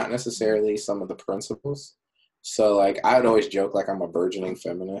about it, not necessarily some of the principles. So like, I would always joke like I'm a burgeoning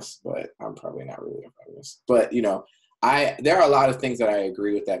feminist, but I'm probably not really a feminist. But you know, there are a lot of things that I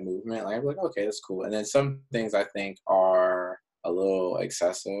agree with that movement. Like I'm like, okay, that's cool. And then some things I think are a little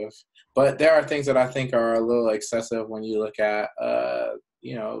excessive. But there are things that I think are a little excessive when you look at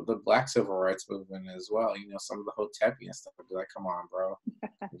you know, the Black civil rights movement as well. You know, some of the Hotepian stuff. I'd be like, come on, bro.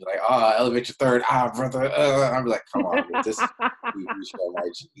 I'd be like, oh, elevate your third eye, brother. I'd be like, come on, dude. This is we show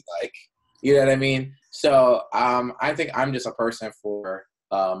YG. Like, you know what I mean? So I think I'm just a person for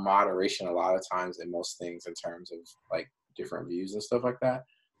moderation a lot of times in most things in terms of like different views and stuff like that.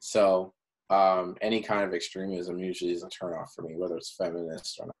 So any kind of extremism usually is a turnoff for me, whether it's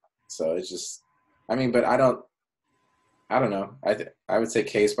feminist or not. So it's just, I mean, but I don't know. I would say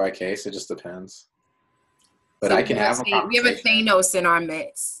case by case. It just depends. But so I can have a conversation. We have a Thanos in our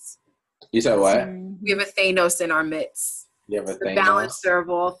midst. You said what? We have a Thanos in our midst. You have a Thanos? The balancer of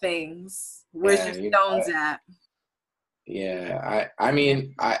all things. Where's your stones at? Yeah, I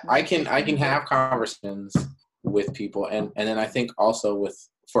mean, I can have conversations with people, and then I think also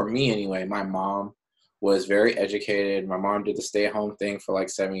for me anyway, my mom was very educated. My mom did the stay-at-home thing for like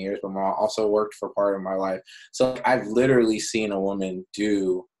 7 years, but my mom also worked for part of my life. So like, I've literally seen a woman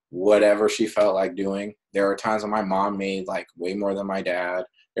do whatever she felt like doing. There are times when my mom made like way more than my dad.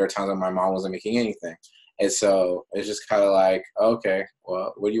 There are times when my mom wasn't making anything. And so it's just kind of like, okay,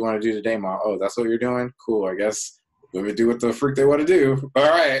 well, what do you want to do today, Mom? Oh, that's what you're doing? Cool, I guess women do what the freak they want to do. All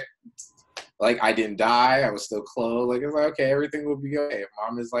right. Like, I didn't die. I was still clothed. Like, it's like, okay, everything will be okay. If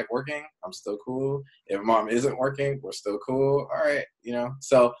Mom is, like, working, I'm still cool. If Mom isn't working, we're still cool. All right, you know?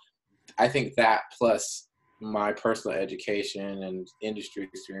 So I think that plus my personal education and industry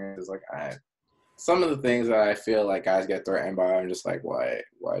experience is, like, some of the things that I feel like guys get threatened by, I'm just like, why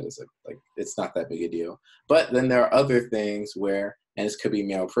does it, like, it's not that big a deal. But then there are other things where, and this could be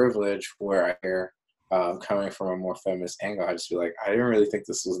male privilege, where I hear coming from a more feminist angle, I just feel like, I didn't really think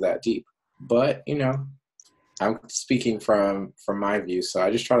this was that deep. But, you know, I'm speaking from my view, so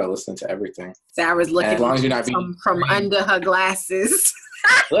I just try to listen to everything. Sarah's looking from under her glasses.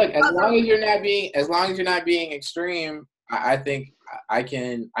 Look, as long as you're not being extreme, I think I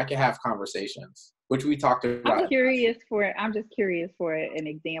can have conversations, which we talked about. I'm just curious for an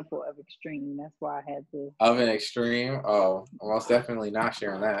example of extreme. That's why I had to. Of an extreme? Oh, most definitely not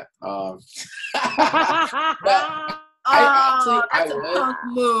sharing that. But that's a punk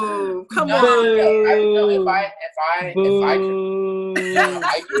move. Come on. If I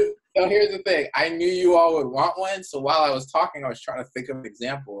could. So here's the thing. I knew you all would want one. So while I was talking, I was trying to think of an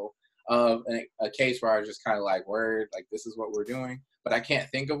example of a case where I was just kind of like, word, like this is what we're doing. But I can't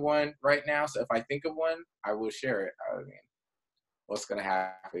think of one right now. So if I think of one, I will share it. I mean, what's going to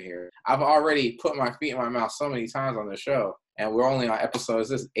happen here? I've already put my feet in my mouth so many times on the show, and we're only on episodes,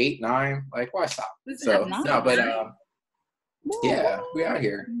 this 8, 9? Like, why stop? So, no, but yeah, we out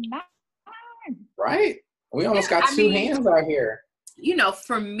here. Right? We almost got two hands out here. You know,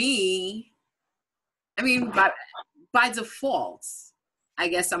 for me, I mean, by default, I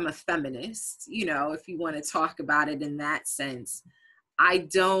guess I'm a feminist, you know, if you want to talk about it in that sense. I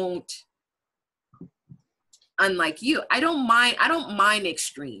don't, unlike you, I don't mind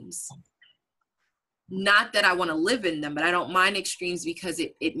extremes. Not that I want to live in them, but I don't mind extremes because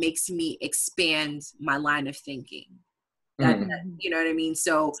it makes me expand my line of thinking. That, you know what I mean?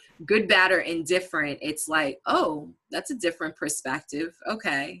 So good, bad, or indifferent, it's like, oh, that's a different perspective.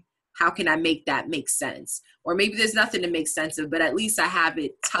 Okay. How can I make that make sense? Or maybe there's nothing to make sense of, but at least I have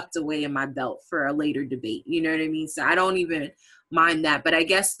it tucked away in my belt for a later debate. You know what I mean? So I don't even mind that. But I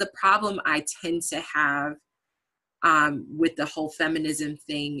guess the problem I tend to have with the whole feminism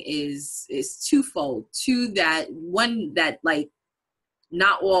thing is twofold. One, that like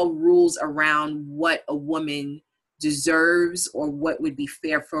not all rules around what a woman deserves or what would be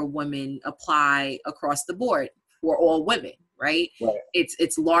fair for a woman apply across the board for all women, right?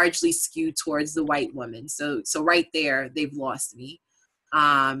 It's largely skewed towards the white woman. So right there, they've lost me.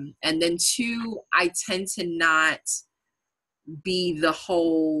 And then two, I tend to not be the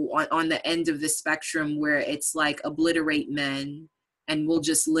whole on the end of the spectrum where it's like obliterate men and we'll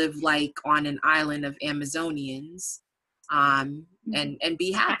just live like on an island of Amazonians and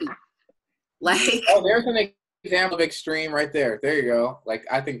be happy. Like, oh, there's an example of extreme right there. There you go. Like,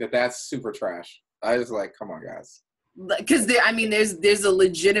 I think that's super trash. I was like, come on, guys. Because there's a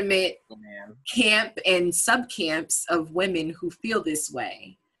legitimate camp and sub-camps of women who feel this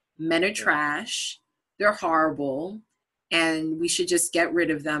way. Men are trash. They're horrible. And we should just get rid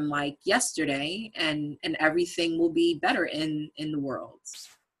of them like yesterday and everything will be better in the world.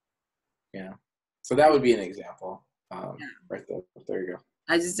 Yeah. So that would be an example. Right there. There you go.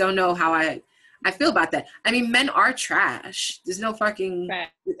 I just don't know how I feel about that. I mean, men are trash. There's no fucking,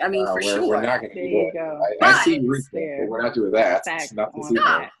 I mean, for sure. We're not going to do that. I see you reach there, but we're not doing that.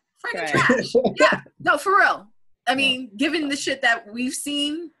 Trash. Yeah, no, for real. I mean, given the shit that we've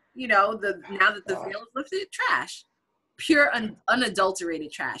seen, you know, now that the veil is lifted, trash. Pure,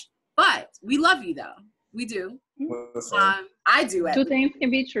 unadulterated trash. But we love you, though. We do. I do. Two things can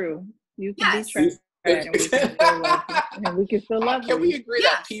be true. You can be trash. And we can still love you. Can we agree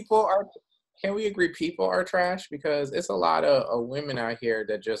that people are... Can we agree people are trash? Because it's a lot of women out here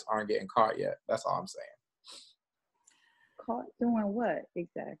that just aren't getting caught yet. That's all I'm saying. Caught doing what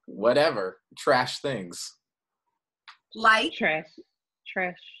exactly? Whatever. Trash things. Like? Trash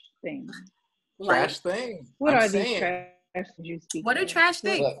things. Trash things. What are these trash things you speak? What are trash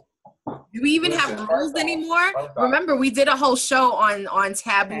things? Do we even have rules anymore? Remember, we did a whole show on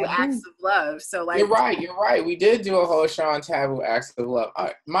taboo acts of love. So like, you're right. We did do a whole show on taboo acts of love.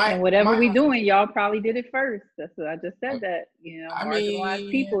 And whatever we doing, y'all probably did it first. That's what I just said. That marginalized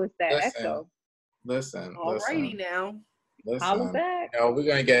people is that echo. Listen. Alrighty now. Holla back. No, we're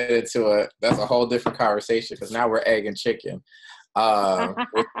gonna get into it. That's a whole different conversation because now we're egg and chicken.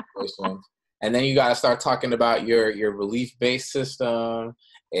 And then you got to start talking about your belief-based system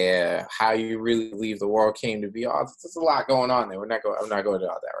and how you really believe the world came to be. There's a lot going on there. I'm not going to all that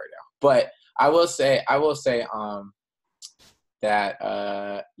right now. But I will say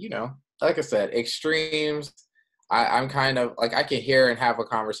that like I said, extremes. I'm kind of like, I can hear and have a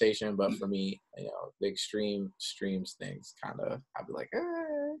conversation, but for me, the extremes things kind of, I'd be like,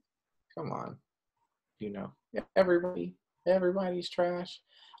 come on, everybody's trash.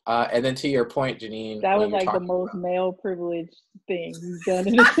 And then to your point, Janine, that was like the most male privileged thing you've done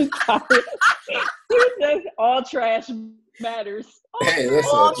in this entire. You just all trash matters.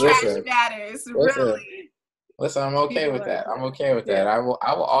 All trash matters. Really. Listen, I'm okay with that. I will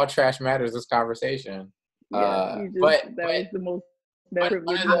all trash matters this conversation. That was the most.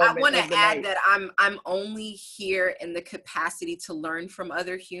 I want to add that I'm only here in the capacity to learn from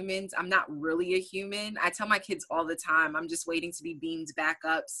other humans. I'm not really a human. I tell my kids all the time, I'm just waiting to be beamed back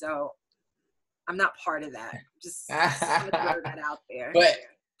up. So I'm not part of that. Just throw that out there.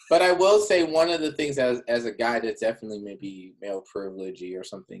 But I will say one of the things as a guy that's definitely maybe male privilege or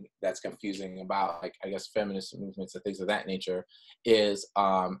something that's confusing about, like, I guess, feminist movements and things of that nature is,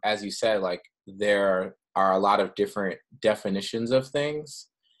 as you said, like, there are a lot of different definitions of things.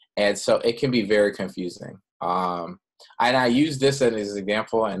 And so it can be very confusing. And I use this as an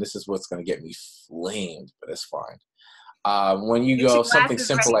example, and this is what's going to get me flamed, but it's fine. When you Get go your something glasses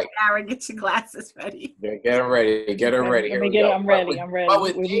simple ready, like Sarah. Get your glasses ready. get them ready, get them Okay, ready. let Here me we get it. go. I'm ready. But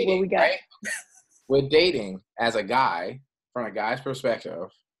with What dating, we got? right? With dating, as a guy, from a guy's perspective,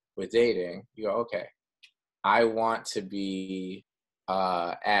 with dating, you go, okay, I want to be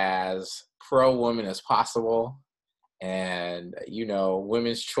as pro-woman as possible. And, you know,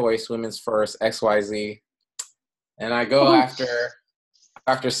 women's choice, women's first, XYZ. And I go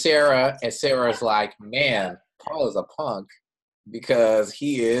after Sarah, and Sarah's like, man, Paul is a punk because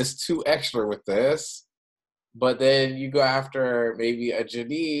he is too extra with this. But then you go after maybe a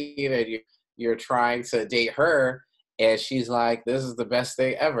Janine, and you're trying to date her, and she's like, this is the best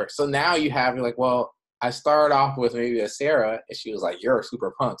thing ever. So now you're like, well, I started off with maybe a Sarah, and she was like, you're a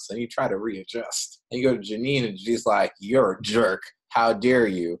super punk. So you try to readjust. And you go to Janine, and she's like, you're a jerk. How dare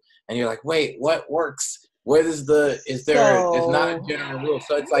you? And you're like, wait, what works? What is it's not a general rule.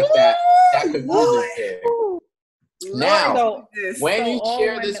 So it's like that confusing thing. Now, when you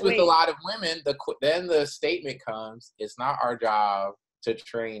share this with a lot of women, then the statement comes, it's not our job to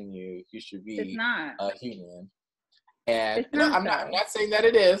train you. You should be a human. And I'm not saying that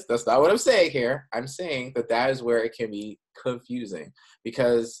it is. That's not what I'm saying here. I'm saying that is where it can be confusing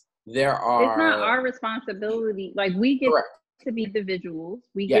because it's not our responsibility. Like, we get to be individuals.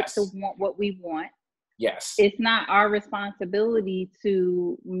 We get to want what we want. Yes. It's not our responsibility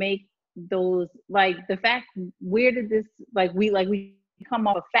to make those, like, the fact, where did this, we come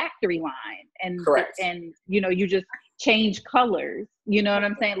off a factory line and you know, you just change colors, you know what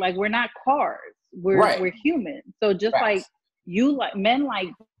I'm saying? Like, we're not cars, we're human. So just like you, like, men like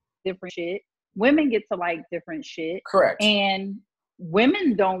different shit, women get to like different shit. Correct. And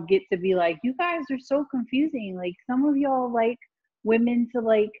women don't get to be like, you guys are so confusing. Like, some of y'all like women to,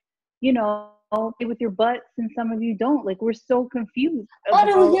 like, you know, play with your butts, and some of you don't. Like, we're so confused about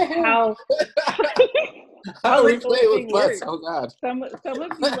how how we play with butts. Oh God. Some of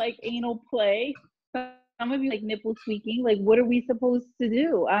you like anal play. Some of you like nipple tweaking. Like, what are we supposed to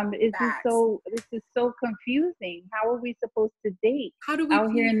do? This is so confusing. How are we supposed to date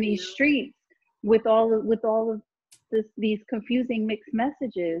out here in these streets with all of these confusing mixed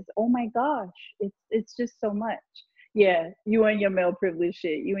messages? Oh my gosh, it's just so much. Yeah, you and your male privilege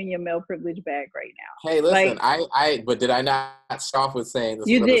shit. You in your male privilege bag right now. Hey, listen, but did I not start off with saying this?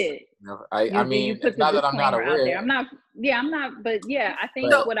 You did. I mean, it's not that I'm not aware. I'm not, but yeah, I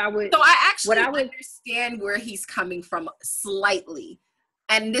think So I actually understand where he's coming from slightly.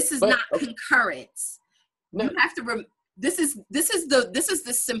 And this is not concurrence. No. You have to, this is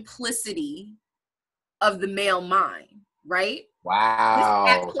the simplicity of the male mind, right? Wow.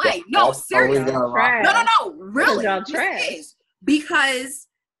 This at play. No, seriously. No, really. This because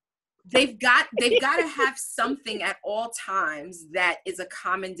they've got to have something at all times that is a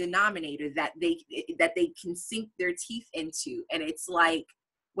common denominator that they can sink their teeth into. And it's like,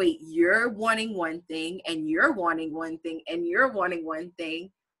 wait, you're wanting one thing, and you're wanting one thing, and you're wanting one thing.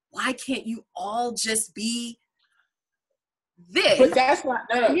 Why can't you all just be this? But that's not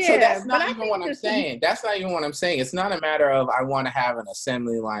so that's not even what I'm saying. That's not even what I'm saying. It's not a matter of I want to have an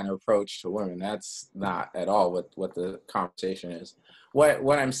assembly line approach to women. That's not at all what the conversation is.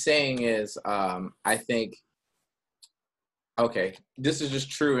 What I'm saying is I think this is just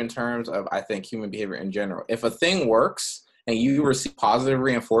true in terms of, I think, human behavior in general. If a thing works and you receive positive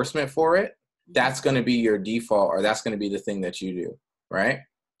reinforcement for it, that's going to be your default, or that's going to be the thing that you do, right?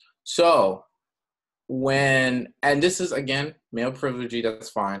 So and this is, again, male privilege, that's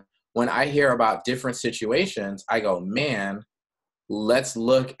fine. When I hear about different situations, I go, man, let's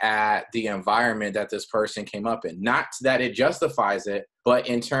look at the environment that this person came up in. Not that it justifies it, but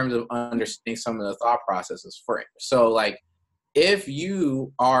in terms of understanding some of the thought processes for it. So, like, if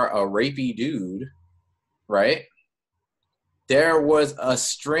you are a rapey dude, right, there was a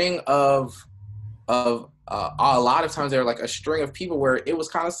string of a lot of times there were like a string of people where it was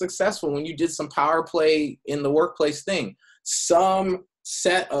kind of successful when you did some power play in the workplace thing. Some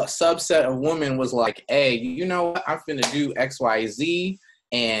subset of women was like, hey, you know what? I'm finna do X, Y, Z,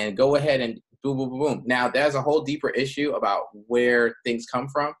 and go ahead and boom, boom, boom, boom. Now, there's a whole deeper issue about where things come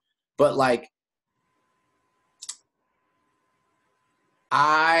from. But, like,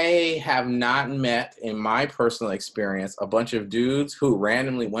 I have not met, in my personal experience, a bunch of dudes who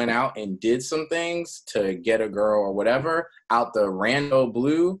randomly went out and did some things to get a girl or whatever out the rando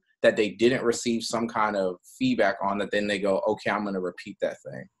blue that they didn't receive some kind of feedback on, that then they go, okay, I'm going to repeat that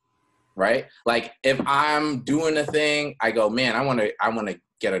thing, right? Like, if I'm doing a thing, I go, man, I want to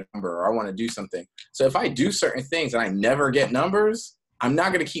get a number, or I want to do something. So if I do certain things and I never get numbers, I'm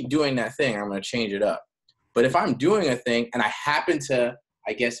not going to keep doing that thing. I'm going to change it up. But if I'm doing a thing and I happen to,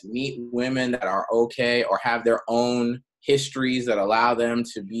 I guess, meet women that are okay or have their own histories that allow them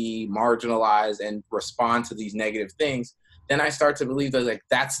to be marginalized and respond to these negative things, then I start to believe that like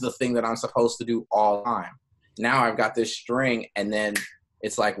that's the thing that I'm supposed to do all the time. Now I've got this string, and then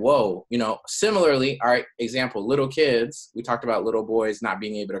it's like, whoa, you know, similarly, all right, example, little kids, we talked about little boys not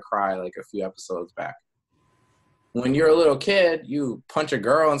being able to cry like a few episodes back. When you're a little kid, you punch a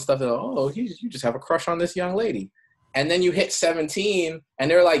girl and stuff, and oh, you just have a crush on this young lady. And then you hit 17, and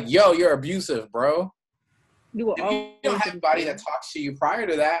they're like, yo, you're abusive, bro. You will If you don't have anybody that talks to you prior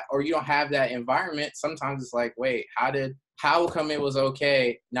to that, or you don't have that environment, sometimes it's like, wait, how come it was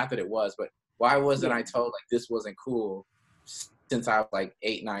okay? Not that it was, but why wasn't I told like this wasn't cool since I was like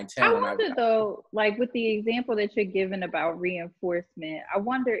 8, 9, 10? I wonder though, like with the example that you're giving about reinforcement, I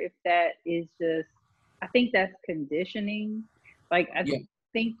wonder if that is just, I think that's conditioning. Like I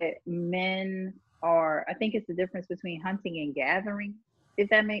think that men are, I think it's the difference between hunting and gathering, if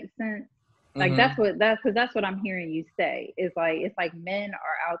that makes sense. Like that's what I'm hearing you say. It's like men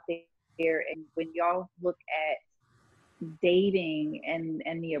are out there, and when y'all look at dating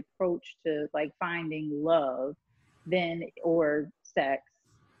and the approach to like finding love, then or sex,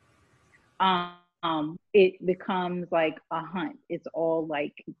 it becomes like a hunt. It's all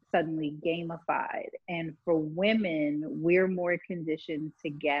like suddenly gamified. And for women, we're more conditioned to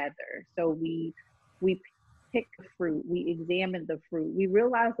gather. So we pick the fruit, we examine the fruit, we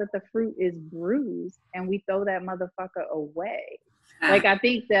realize that the fruit is bruised, and we throw that motherfucker away. Like I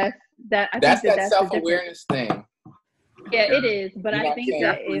think that's that self-awareness thing. Yeah, it is. But I think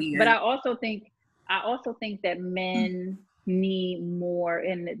but I also think that men need more,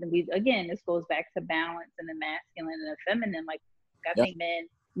 and this goes back to balance and the masculine and the feminine. Like I think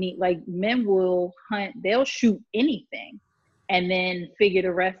men will hunt, they'll shoot anything and then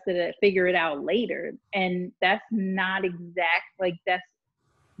figure it out later. And that's not that's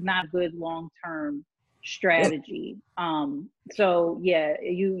not good long-term strategy. So yeah,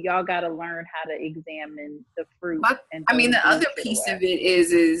 y'all got to learn how to examine the fruit. I mean, the other piece of it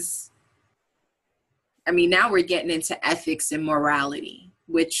is, I mean, now we're getting into ethics and morality,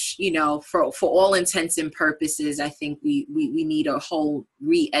 which, you know, for all intents and purposes, I think we need a whole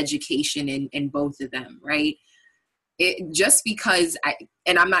re-education in both of them, right? It just because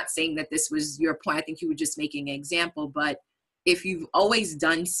and I'm not saying that this was your point, I think you were just making an example, but if you've always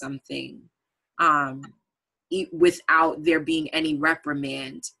done something without there being any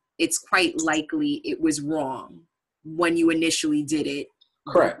reprimand, it's quite likely it was wrong when you initially did it.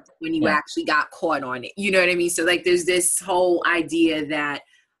 Correct. When you actually got caught on it. You know what I mean? So like there's this whole idea that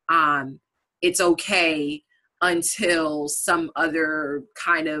it's okay until some other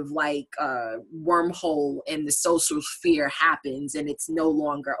kind of like wormhole in the social sphere happens and it's no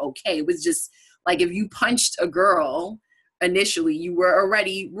longer okay. It was just like if you punched a girl initially, you were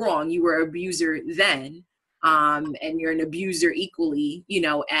already wrong. You were an abuser then, and you're an abuser equally, you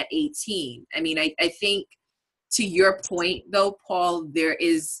know, at 18. I mean, I think to your point though, Paul,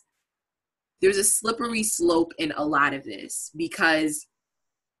 there's a slippery slope in a lot of this, because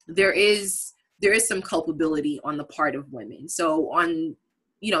there is some culpability on the part of women. So on,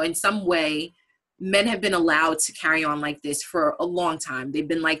 you know, in some way, men have been allowed to carry on like this for a long time. They've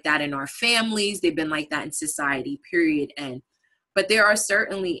been like that in our families. They've been like that in society, period. But there are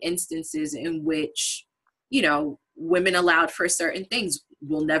certainly instances in which, you know, women allowed for certain things.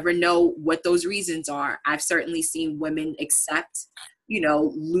 We'll never know what those reasons are. I've certainly seen women accept, you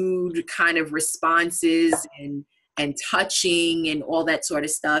know, lewd kind of responses and touching and all that sort of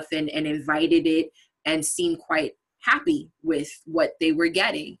stuff, and invited it and seemed quite happy with what they were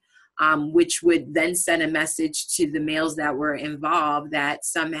getting, which would then send a message to the males that were involved that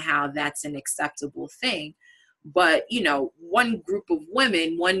somehow that's an acceptable thing. But, you know, one group of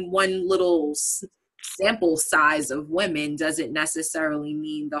women, one little sample size of women doesn't necessarily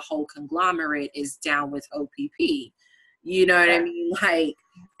mean the whole conglomerate is down with OPP. You know what I mean? Like,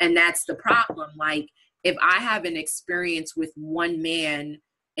 and that's the problem. Like, if I have an experience with one man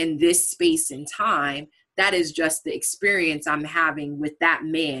in this space and time, that is just the experience I'm having with that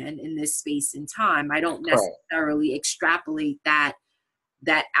man in this space and time. I don't necessarily extrapolate that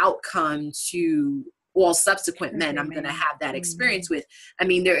outcome to all subsequent men I'm going to have that experience with. I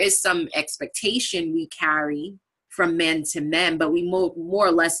mean, there is some expectation we carry from men to men, but we more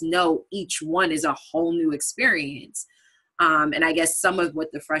or less know each one is a whole new experience. And I guess some of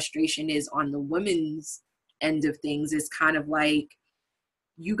what the frustration is on the women's end of things is kind of like,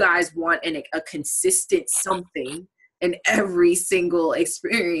 you guys want a consistent something in every single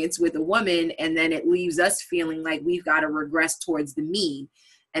experience with a woman, and then it leaves us feeling like we've got to regress towards the mean.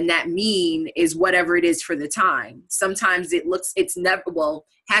 And that mean is whatever it is for the time. Sometimes it's never,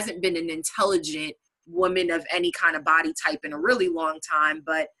 hasn't been an intelligent woman of any kind of body type in a really long time.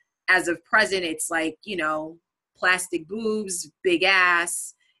 But as of present, it's like, you know, plastic boobs, big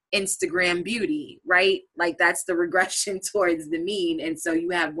ass, Instagram beauty, right? Like that's the regression towards the mean. And so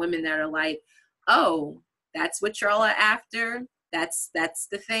you have women that are like, oh, that's what y'all are after. That's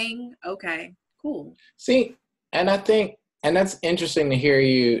the thing. Okay, cool. See, and I think, and that's interesting to hear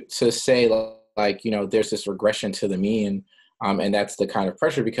you to say, like, you know, there's this regression to the mean, and that's the kind of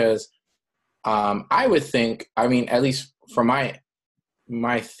pressure, because I would think, I mean, at least from my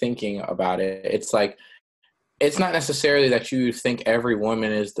thinking about it, it's like, it's not necessarily that you think every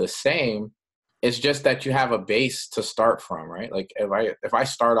woman is the same. It's just that you have a base to start from, right? Like if I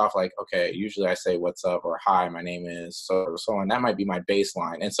start off like, okay, usually I say what's up or hi, my name is so on. That might be my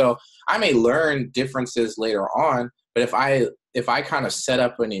baseline, and so I may learn differences later on. But if I kind of set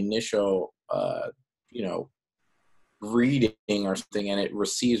up an initial, you know, reading or something, and it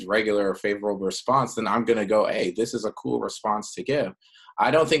receives regular or favorable response, then I'm gonna go, hey, this is a cool response to give.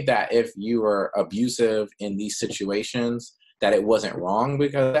 I don't think that if you were abusive in these situations, that it wasn't wrong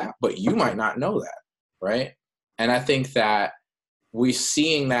because of that, but you might not know that, right? And I think that we're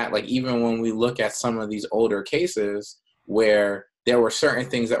seeing that, like, even when we look at some of these older cases where there were certain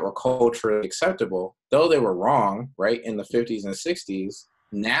things that were culturally acceptable, though they were wrong, right, in the 50s and 60s,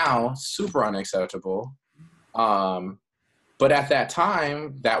 now super unacceptable. But at that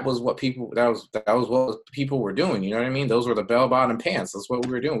time, that was what people were doing. You know what I mean? Those were the bell-bottom pants. That's what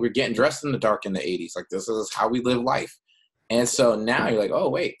we were doing. We were getting dressed in the dark in the 80s. Like, this is how we live life. And so now you're like, oh,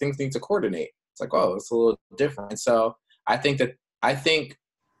 wait, things need to coordinate. It's like, oh, it's a little different. And so I think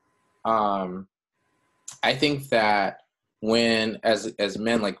that when, as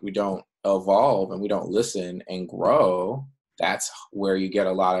men, like, we don't evolve and we don't listen and grow, that's where you get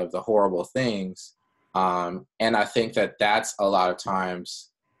a lot of the horrible things. And I think that that's a lot of times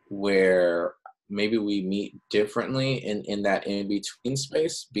where maybe we meet differently in that in-between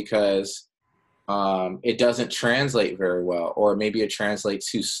space, because it doesn't translate very well, or maybe it translates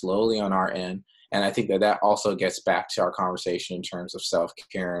too slowly on our end. And I think that also gets back to our conversation in terms of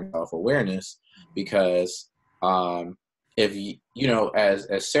self-care and self-awareness, because if you know,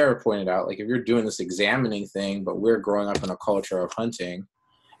 as Sarah pointed out, like, if you're doing this examining thing, but we're growing up in a culture of hunting,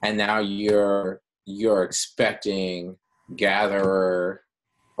 and now you're expecting gatherer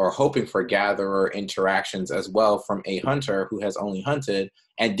or hoping for gatherer interactions as well from a hunter who has only hunted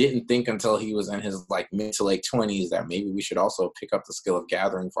and didn't think until he was in his like mid to late 20s that maybe we should also pick up the skill of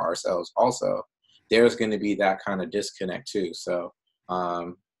gathering for ourselves also. There's going to be that kind of disconnect too. So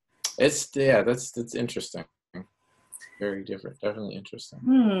that's interesting. Very different. Definitely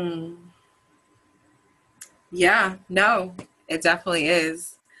interesting. Yeah, no, it definitely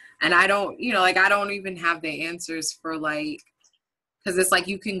is. And I don't, you know, like, I don't even have the answers for, like, because it's like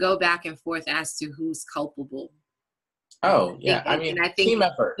you can go back and forth as to who's culpable. Oh, yeah. I mean, team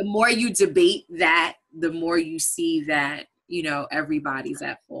effort. The more you debate that, the more you see that, you know, everybody's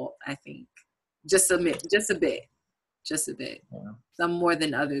at fault, I think. Just a bit. Yeah. Some more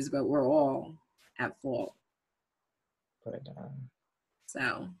than others, but we're all at fault. But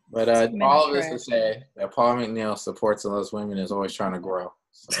all of this to say that Paul McNeil supports those women is always trying to grow.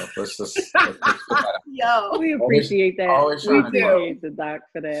 So let's just yo, we appreciate that. We appreciate the doc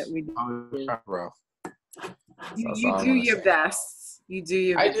for that. We do. Always trying to grow. You do your best. You do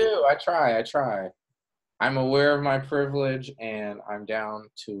your best. I do. I try. I'm aware of my privilege, and I'm down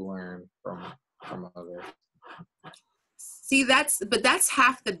to learn from others. See, that's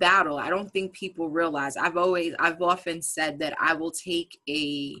half the battle. I don't think people realize. I've often said that I will take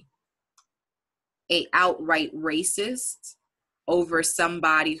a outright racist over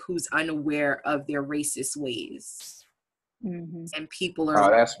somebody who's unaware of their racist ways. Mm-hmm. And people are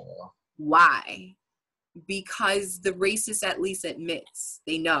that's real. Why? Because the racist at least admits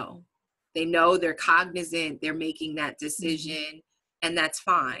they know, they're cognizant, they're making that decision. Mm-hmm. And that's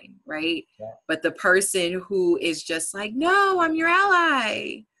fine, right? Yeah. But the person who is just like, no, I'm your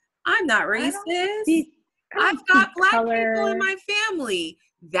ally. I'm not racist. I've got black people in my family.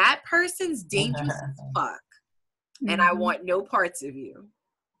 That person's dangerous as fuck. Mm-hmm. And I want no parts of you.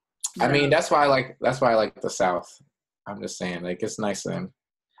 I mean, that's why I like the South. I'm just saying, like, it's nice. And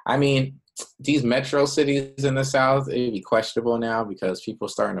I mean, these metro cities in the South, it'd be questionable now because people are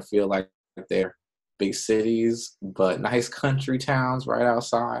starting to feel like they're big cities, but nice country towns right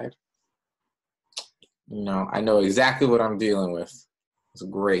outside. You know, I know exactly what I'm dealing with. It's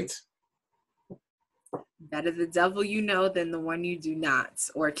great. Better the devil you know than the one you do not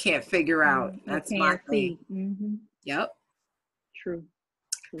or can't figure out. That's my thing. Mm-hmm. Yep. True.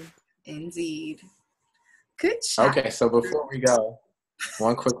 Indeed. Good job. Okay, so before we go,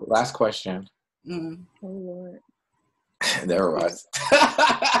 one quick last question. Mm. Oh Lord. Never mind.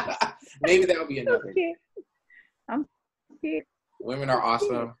 Maybe that'll be another. I'm scared. Women are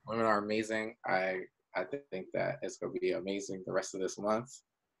awesome. Women are amazing. I think that it's going to be amazing the rest of this month.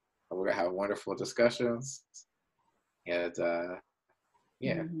 We're going to have wonderful discussions. And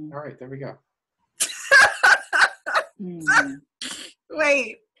yeah. All right, there we go.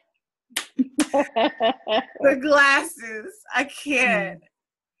 Wait. The glasses. I can't.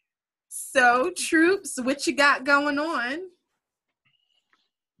 So, troops, what you got going on?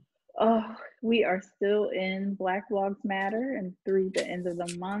 Oh, we are still in Black Blogs Matter and through the end of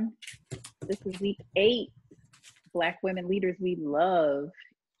the month. This is week 8. Black women leaders we love.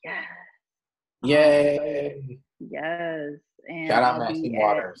 Yes. Yay. Yes. And Shout out Maxine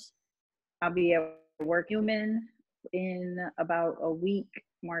Waters. I'll be at Work Human in about a week,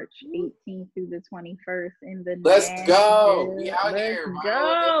 March 18th through the 21st in the Let's go. We out Let's here.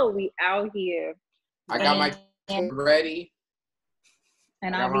 go. We out here. I got my kid ready.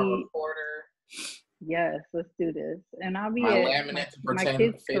 And I'll be recorder. Yes, let's do this. And I'll be at my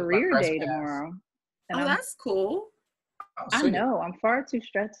kid's career day tomorrow. And that's cool. Oh, I know. I'm far too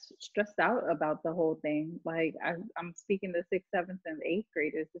stressed out about the whole thing. Like I'm speaking to 6th, 7th, and 8th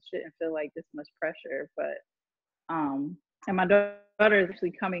graders. It shouldn't feel like this much pressure, but and my daughter is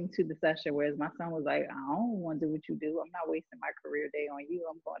actually coming to the session, whereas my son was like, I don't want to do what you do. I'm not wasting my career day on you.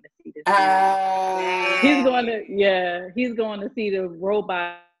 I'm going to see this. He's going to see the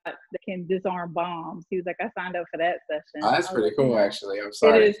robot that can disarm bombs. He was like, I signed up for that session. Oh, that's pretty cool, actually. I'm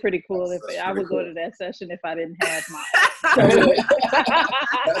sorry. It is pretty cool. I would go to that session if I didn't have my.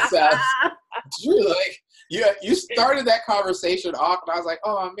 That sounds really like you started that conversation off, and I was like,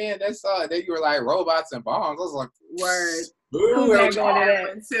 oh man, that's then you were like robots and bombs. I was like, word. Ooh, I'm going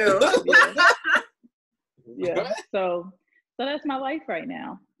to that too. Yeah. So that's my life right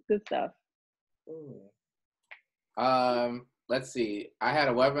now. Good stuff. Let's see. I had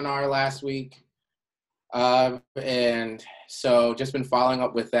a webinar last week, and so just been following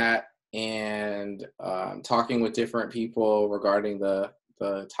up with that and talking with different people regarding the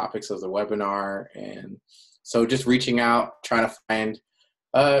topics of the webinar, and so just reaching out, trying to find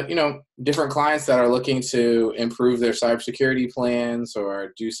different clients that are looking to improve their cybersecurity plans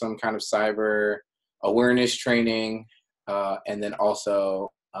or do some kind of cyber awareness training, and then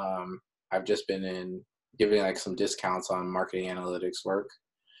also I've just been giving like some discounts on marketing analytics work.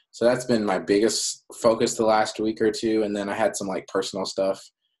 So that's been my biggest focus the last week or two, and then I had some like personal stuff,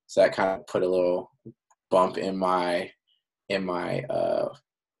 so that kind of put a little bump in my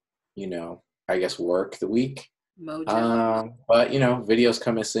I guess work the week. Mojo. But videos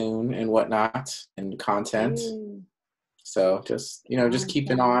coming soon and whatnot, and content. So just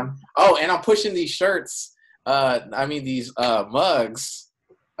keeping on. Oh, and I'm pushing these shirts. These mugs.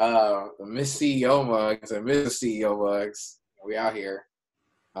 Miss CEO mugs and Mrs. CEO mugs. We out here.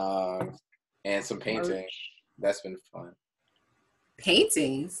 And some painting. That's been fun.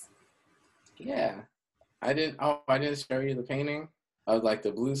 Paintings? Yeah. I didn't show you the painting of like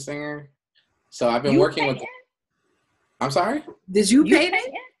the blues singer. So I've been working with. I'm sorry? Did you paint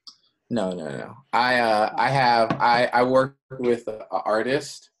it? No. I work with an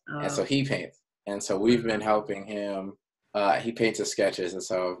artist, and so he paints, and so we've been helping him. He paints his sketches, and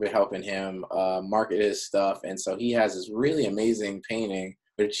so I've been helping him market his stuff. And so he has this really amazing painting,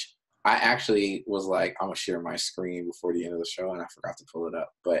 which I actually was like, I'm gonna share my screen before the end of the show, and I forgot to pull it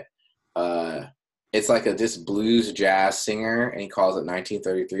up. But it's like this blues jazz singer, and he calls it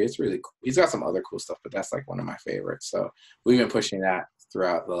 1933. It's really cool. He's got some other cool stuff, but that's like one of my favorites. So we've been pushing that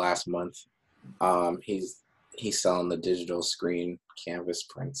throughout the last month. He's selling the digital screen canvas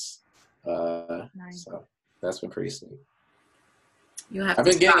prints. Nice. So that's been pretty sweet. I've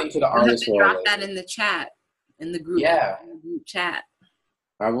been getting into the artist world. Drop that in the chat, in the group. Yeah. In the group chat.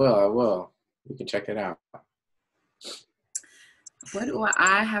 I will. You can check it out. What do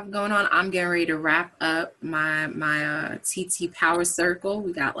I have going on? I'm getting ready to wrap up my TT Power Circle.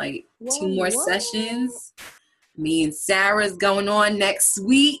 We got like 2 more sessions. Me and Sarah's going on next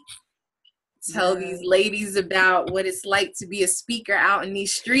week. Tell these ladies about what it's like to be a speaker out in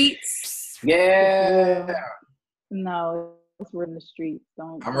these streets. Yeah. No, we're in the streets.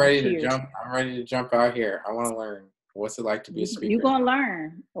 I'm ready to jump. I'm ready to jump out here. I want to learn what's it like to be a speaker. You're gonna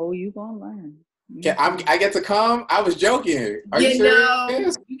learn. You gonna learn. I get to come? I was joking. Are you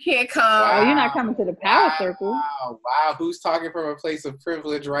serious? You can't come. Wow. Oh, you're not coming to the Power Circle. Wow. Who's talking from a place of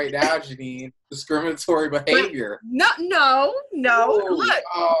privilege right now, Janine? Discriminatory behavior. No. Ooh, look.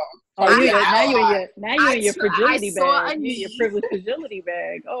 Now you're in your fragility bag. You're in your privilege fragility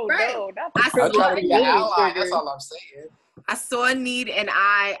bag. Oh, right. No, not the I'm trying to be an ally. That's all I'm saying. I saw a need, and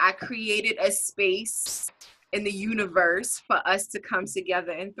I created a space in the universe for us to come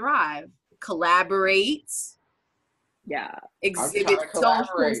together and thrive, collaborate, Yeah. exhibit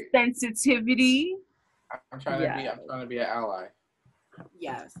social sensitivity. I'm trying to be an ally.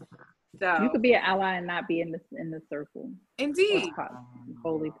 Yes. You So could be an ally and not be in the circle. indeed.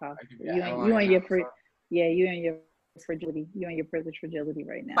 Totally possible. You and your fragility. You and your privilege fragility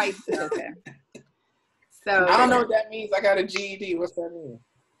right now. Quite It's okay. So I don't know what that means. I got a GED. What's that mean?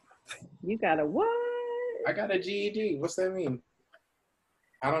 You got a what? I got a GED. What's that mean?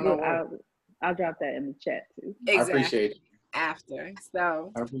 I don't know. I'll drop that in the chat too. Exactly. I appreciate you. After.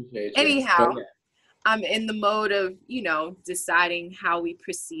 So I appreciate you. anyhow, yeah. I'm in the mode of, deciding how we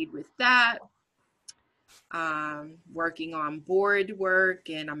proceed with that. Working on board work,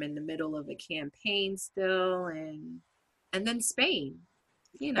 and I'm in the middle of a campaign still, and then Spain.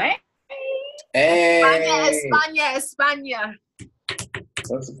 Hey. España.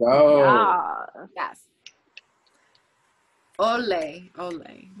 Let's go. Yeah. Yes. Ole.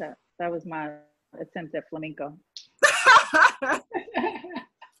 That was my attempt at flamenco.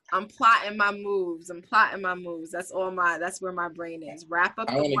 I'm plotting my moves. That's where my brain is. Wrap up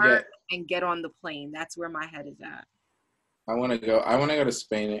the work and get on the plane. That's where my head is at. I want to go to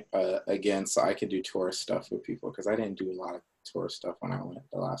Spain again, so I can do tourist stuff with people, because I didn't do a lot of tourist stuff when I went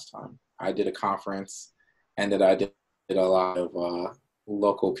the last time. I did a conference, and then I did a lot of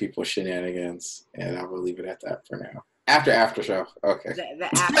local people shenanigans, and I will leave it at that for now. After show. Okay. The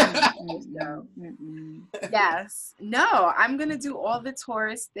after show. Yes. No, I'm going to do all the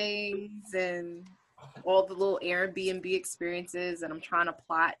tourist things and all the little Airbnb experiences, and I'm trying to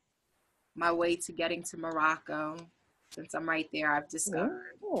plot my way to getting to Morocco. Since I'm right there, I've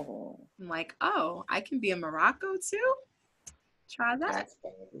discovered. Oh. I'm like, I can be in Morocco too? Try that.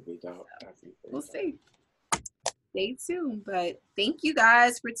 That would be dope. We'll see. Stay tuned. But thank you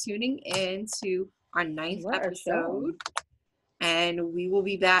guys for tuning in to our 9th episode. And we will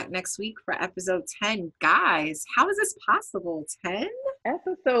be back next week for episode 10. Guys, how is this possible? 10?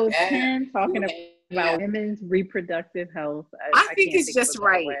 Episode 10, talking about women's reproductive health. I think it's just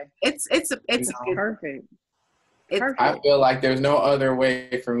right. It's perfect. I feel like there's no other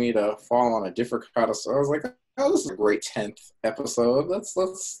way for me to fall on a different kind of. So I was like, oh, this is a great 10th episode. Let's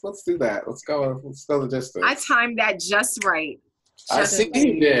do that. Let's go the distance. I timed that just right. I see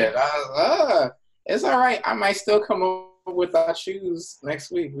you did. It's all right. I might still come up with our shoes next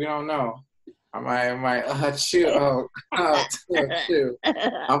week. We don't know. I might chew. Chew.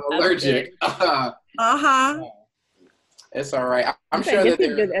 I'm allergic. It's all right. I'm sure that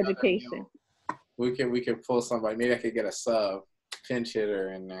there's good education. We could pull somebody. Maybe I could get a sub pinch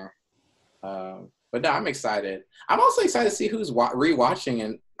hitter in there. But no, I'm excited. I'm also excited to see who's rewatching,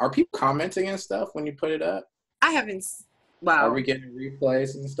 and are people commenting and stuff when you put it up? I haven't. Wow. Are we getting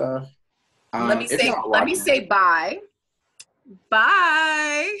replays and stuff? Let me say bye.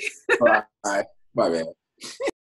 Bye. Bye, man.